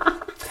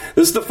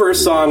 This is the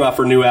first song off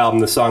her new album,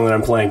 the song that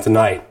I'm playing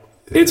tonight.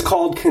 It's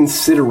called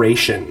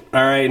Consideration.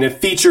 All right, and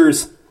it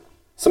features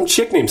some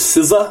chick named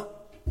SZA.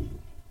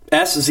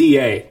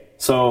 S-Z-A.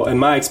 So in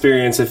my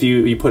experience, if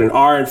you put an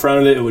R in front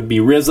of it, it would be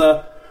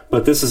RZA.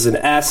 But this is an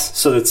S,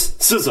 so it's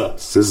SZA.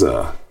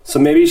 SZA. So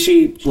maybe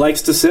she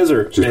likes to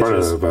scissor. She's part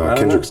of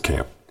Kendrick's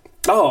camp.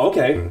 Oh,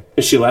 okay. Mm.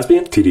 Is she a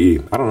lesbian?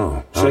 TDE. I don't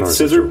know. She likes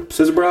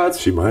scissor broads?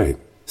 She might.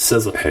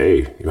 SZA. Hey,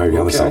 you might be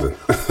onto something.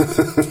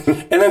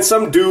 And then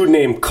some dude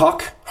named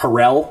Cuck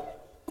Harrell,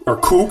 or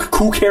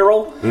Kook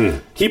Harrell,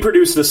 he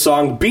produced this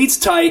song. Beat's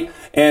tight,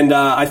 and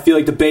I feel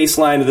like the bass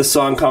line of the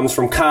song comes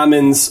from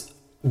Common's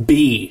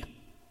B.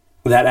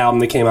 That album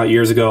that came out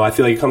years ago. I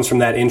feel like it comes from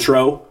that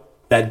intro,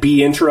 that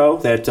B intro,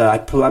 that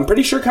I'm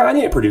pretty sure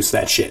Kanye produced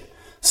that shit.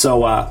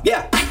 So,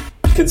 yeah.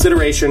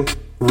 Consideration,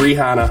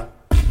 Rihanna,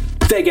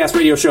 Fake Ass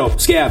Radio Show,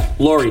 Scav,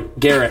 Lori,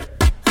 Garrett.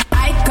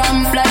 I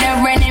come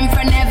fluttering in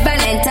front of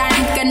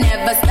Valentine, can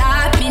never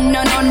stop me,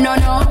 no.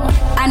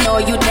 I know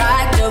you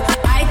tried to.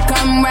 I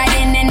come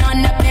riding in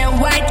on a pale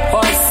white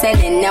horse,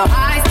 selling no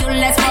high, still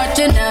less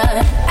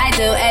fortunate. I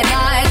do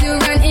advise you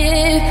run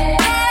in.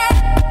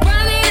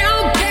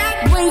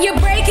 You're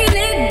breaking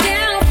it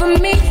down for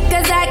me,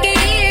 cause I can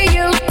hear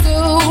you 2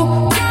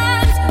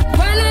 times.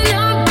 Running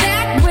on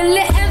back, will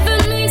it ever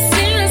make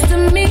sense to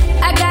me?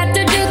 I got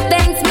to do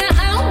things my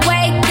own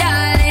way,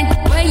 darling.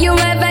 Will you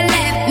ever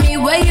let me?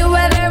 Will you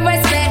ever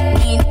respect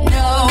me?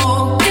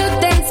 No. Do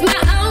things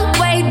my own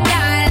way,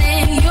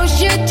 darling. You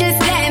should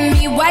just let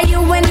me. Why you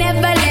will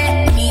never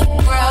let me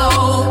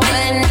grow?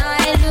 When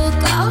I look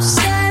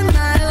outside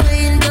my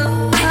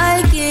window,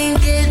 I can't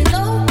get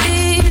no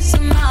peace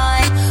of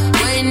mind.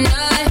 When I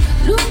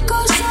look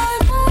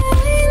outside my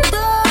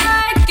window,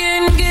 I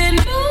can get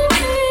no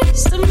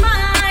peace of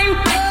mind.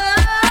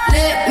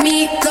 Let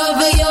me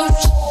cover your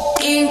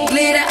in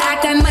glitter, I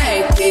can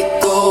make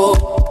it go.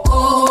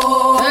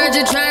 Heard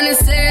you trying to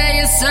sell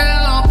your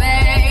soul,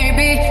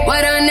 baby.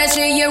 What on that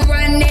shit you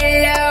running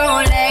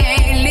low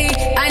lately?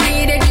 I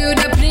needed you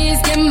to please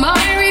give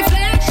my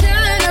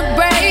reflection a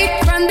break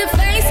from the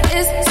face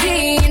it's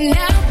seeing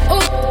now.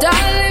 Oh,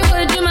 darling,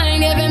 would you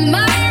mind giving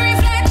my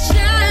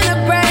reflection a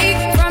break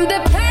from the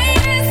pain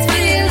it's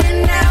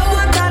feeling now?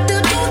 I got to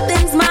do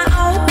things my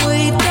own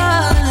way,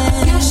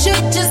 darling. You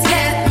should just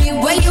let me.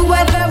 Will you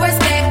ever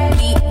respect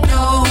me?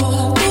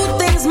 No. Do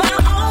things my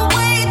own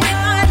way,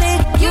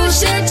 darling. You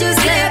should just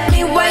let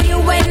me. Why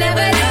you ain't never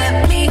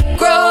let me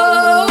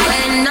grow?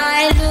 When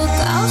I look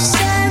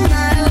outside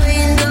my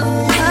window,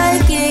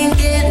 I can't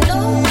get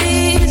no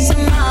peace of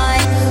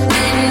mind.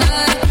 When I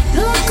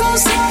look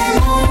outside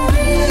my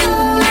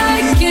window, I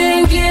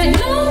can't get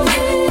no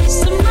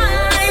peace of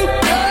mind.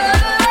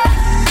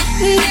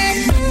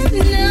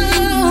 Yeah, no.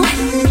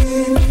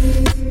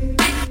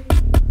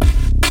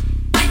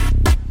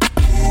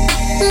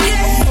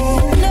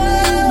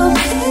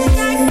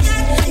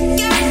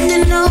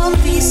 Get no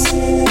peace.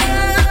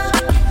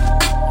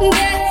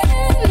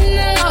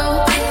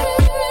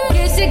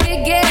 Guess you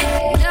could get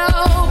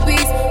no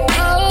peace.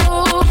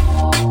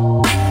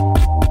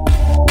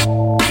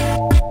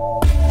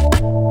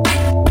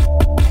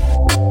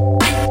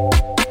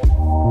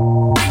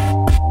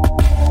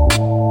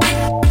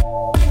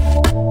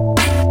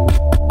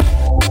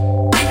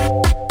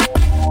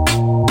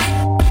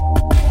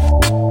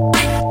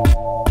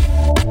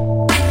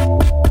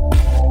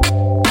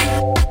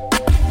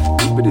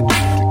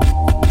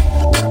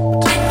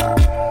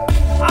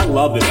 I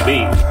love this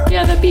beat.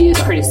 Yeah, that beat is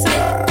pretty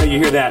sick. You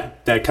hear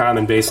that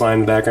common bass line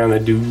in the background,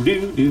 that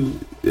do-do-do.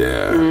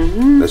 Yeah,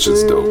 that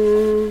shit's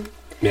dope.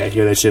 Yeah, I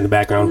hear that shit in the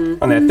background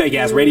on that Fake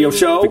Ass Radio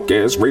Show. Fake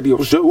Ass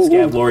Radio Show.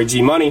 Scav, Lori,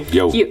 G Money.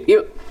 Yo.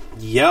 Yeah.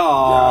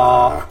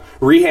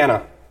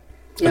 Rihanna.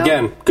 Yeah.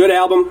 Again, good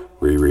album.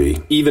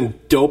 Riri. Even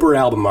doper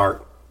album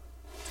art.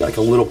 Like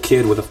a little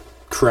kid with a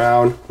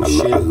crown. I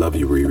love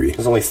you, Riri.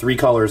 There's only 3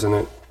 colors in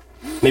it.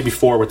 Maybe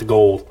 4 with the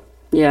gold.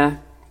 Yeah.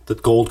 The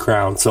gold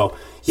crown. So,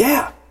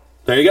 yeah.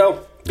 There you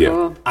go. Yeah.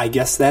 Cool. I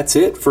guess that's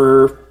it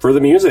for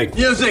the music.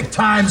 Music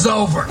time's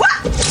over.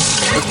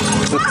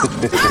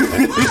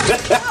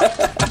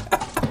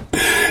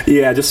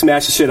 Yeah, just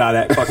smash the shit out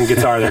of that fucking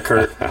guitar there,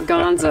 Kurt.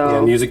 Gonzo.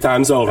 Yeah, music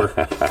time's over.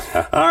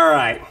 All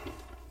right.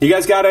 You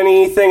guys got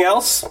anything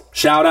else?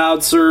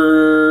 Shout-outs or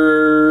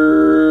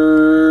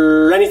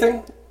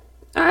anything?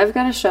 I've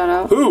got a shout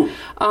out. Who?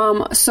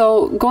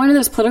 So going to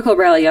this political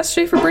rally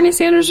yesterday for Bernie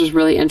Sanders was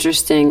really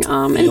interesting,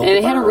 and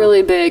it had a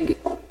really big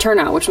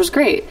turnout, which was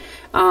great.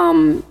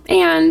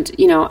 And,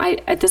 you know,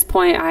 at this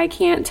point, I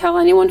can't tell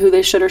anyone who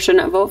they should or should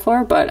not vote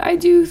for, but I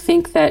do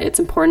think that it's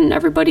important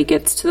everybody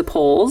gets to the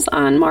polls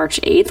on March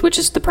 8th, which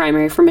is the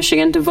primary for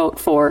Michigan, to vote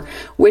for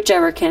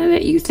whichever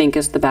candidate you think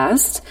is the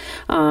best.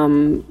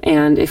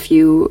 And if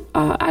you,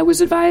 I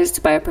was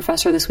advised by a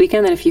professor this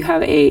weekend that if you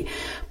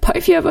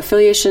have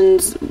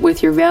affiliations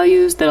with your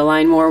values that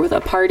align more with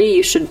a party,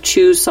 you should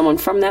choose someone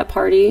from that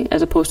party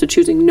as opposed to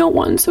choosing no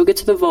one. So get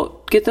to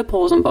the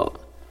polls and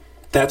vote.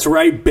 That's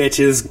right,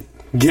 bitches.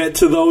 Get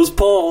to those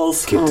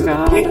polls. Get to the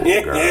polls,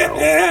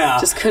 yeah.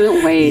 Just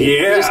couldn't wait.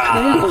 Yeah. Just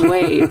couldn't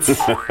wait.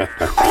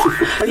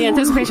 The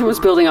anticipation was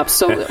building up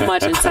so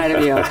much inside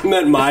of you. I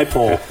meant my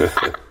poll.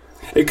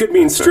 It could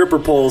mean stripper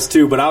polls,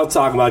 too, but I was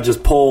talking about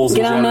just polls.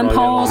 Get on them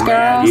polls,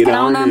 girls. Get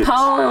on them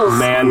polls.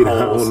 Man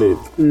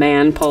polls.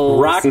 Man polls.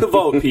 Rock the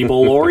vote,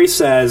 people. Lori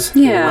says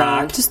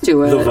rock just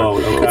do it. The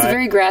vote. Okay? It's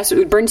very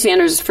grassroots. Bernie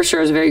Sanders, for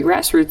sure, is a very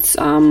grassroots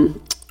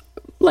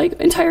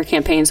entire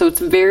campaign. So it's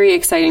very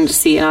exciting to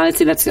see. And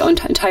honestly, that's the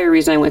entire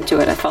reason I went to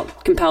it. I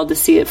felt compelled to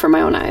see it for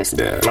my own eyes.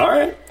 Yeah. All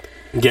right.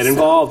 Get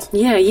involved.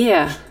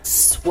 Yeah.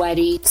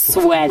 Sweaty. That's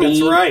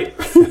right.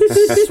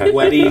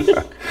 Sweaty.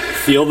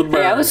 Feel the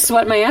burn. Hey, I was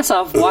sweating my ass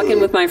off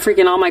walking with my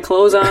freaking all my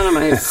clothes on and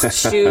my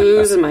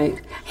shoes and my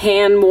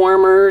hand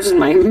warmers and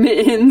my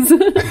mittens,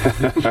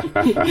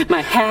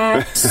 my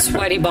hat.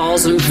 Sweaty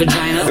balls and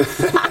vagina.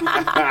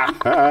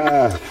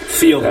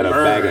 Feel the burn. A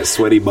bag of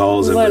sweaty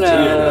balls and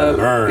vagina.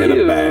 Burn. In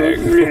a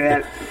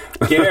bag.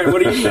 Garrett,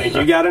 what do you think?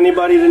 You got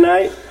anybody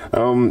tonight?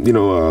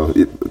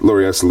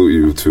 Lori, I salute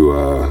you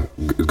to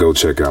go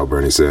check out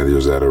Bernie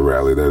Sanders at a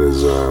rally. That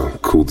is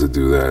cool to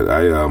do that.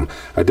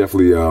 I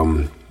definitely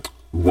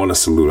want to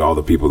salute all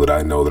the people that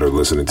I know that are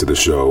listening to the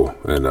show,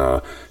 and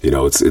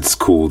it's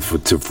cool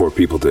for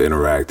people to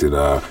interact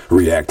and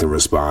react and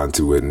respond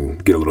to it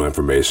and get a little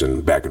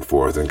information back and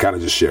forth and kind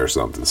of just share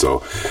something.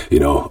 So,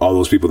 all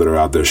those people that are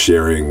out there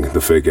sharing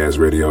the fake ass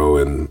radio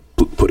and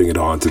putting it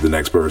on to the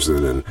next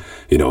person and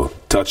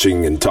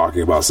touching and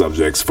talking about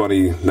subjects,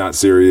 funny, not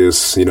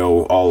serious,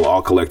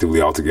 all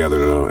collectively, all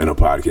together in a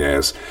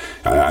podcast.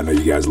 I know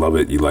you guys love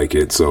it, you like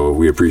it, so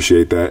we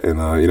appreciate that,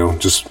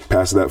 and just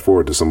pass that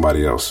forward to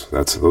somebody else.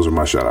 Those are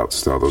my shout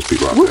outs to all those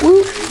people out there.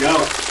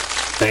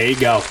 There you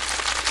go.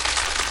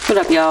 What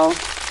up, y'all?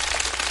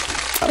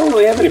 I don't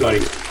really have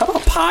anybody. How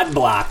about Pod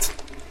Blocked?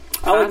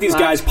 I like these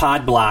guys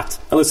Pod Blocked.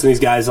 I listen to these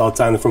guys all the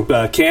time. They're from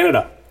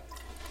Canada.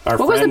 What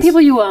was the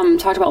people you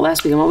talked about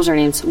last week? And what was their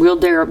names?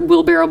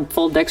 Wheelbarrow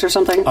Full of Dicks or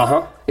something?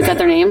 Uh-huh. Is that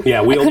their name?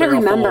 Yeah, Wheelbarrow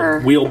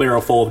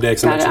Full of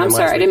Dicks. Got it. I'm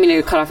sorry. I didn't mean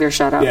to cut off your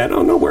shout out. Yeah,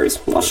 no worries.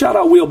 I'll shout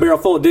out Wheelbarrow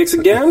Full of Dicks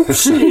again. Pod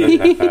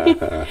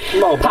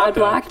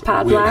Blocked.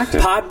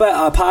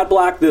 Pod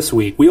Blocked this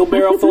week.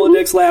 Wheelbarrow Full of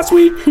Dicks last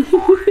week.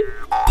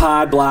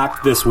 Pod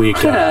Blocked this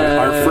week.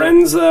 Our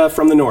friends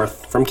from the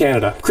north, from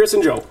Canada, Chris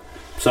and Joe.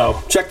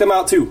 So check them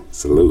out too.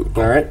 Salute.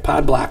 All right,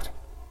 Pod Blocked.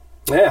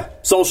 Yeah.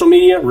 Social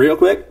media, real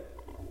quick.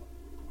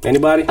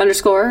 Anybody?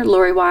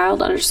 _Lori Wild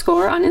 _ on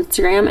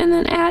Instagram, and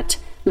then at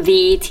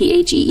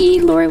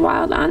THEE Lori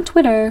Wild on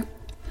Twitter.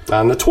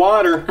 On the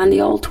twatter. On the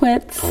old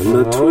twits. On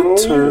the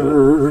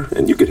Twitter.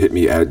 And you could hit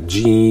me at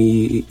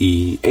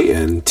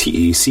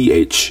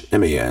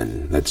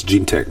GeanTechman. That's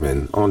Gene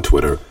Techman on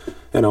Twitter.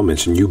 And I'll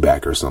mention you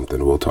back or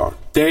something. We'll talk.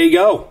 There you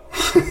go.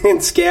 And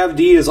Scav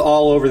D is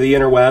all over the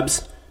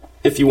interwebs.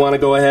 If you want to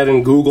go ahead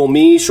and Google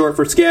me, short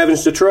for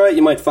Scavenge Detroit,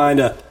 you might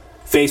find a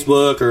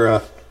Facebook or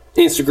a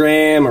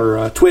Instagram or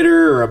a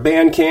Twitter or a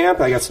Bandcamp.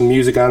 I got some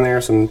music on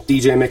there, some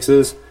DJ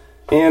mixes,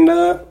 and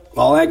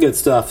all that good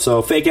stuff.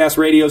 So Fake Ass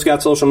Radio's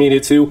got social media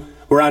too.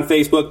 We're on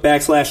Facebook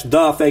 /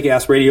 The Fake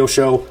Ass Radio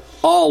Show,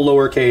 all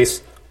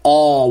lowercase,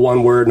 all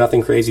one word,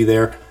 nothing crazy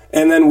there.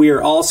 And then we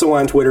are also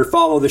on Twitter.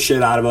 Follow the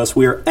shit out of us.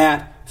 We are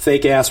at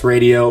Fake Ass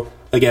Radio.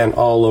 Again,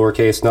 all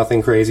lowercase,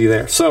 nothing crazy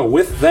there. So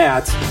with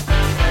that,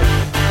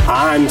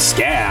 I'm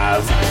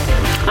Scav.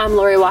 I'm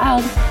Lori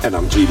Wild. And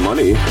I'm G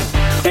Money.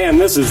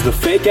 And this is the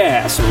Fake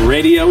Ass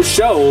Radio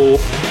Show.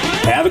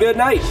 Have a good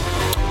night.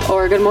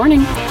 Or good morning.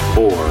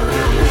 Or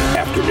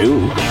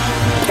afternoon.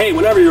 Hey,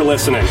 whenever you're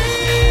listening,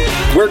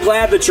 we're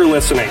glad that you're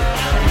listening.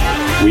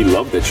 We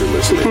love that you're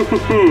listening.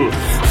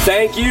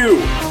 Thank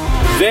you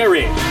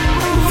very,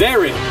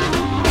 very,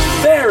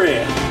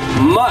 very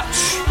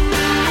much.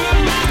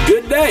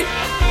 Good day.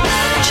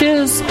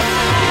 Cheers.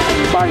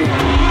 Bye.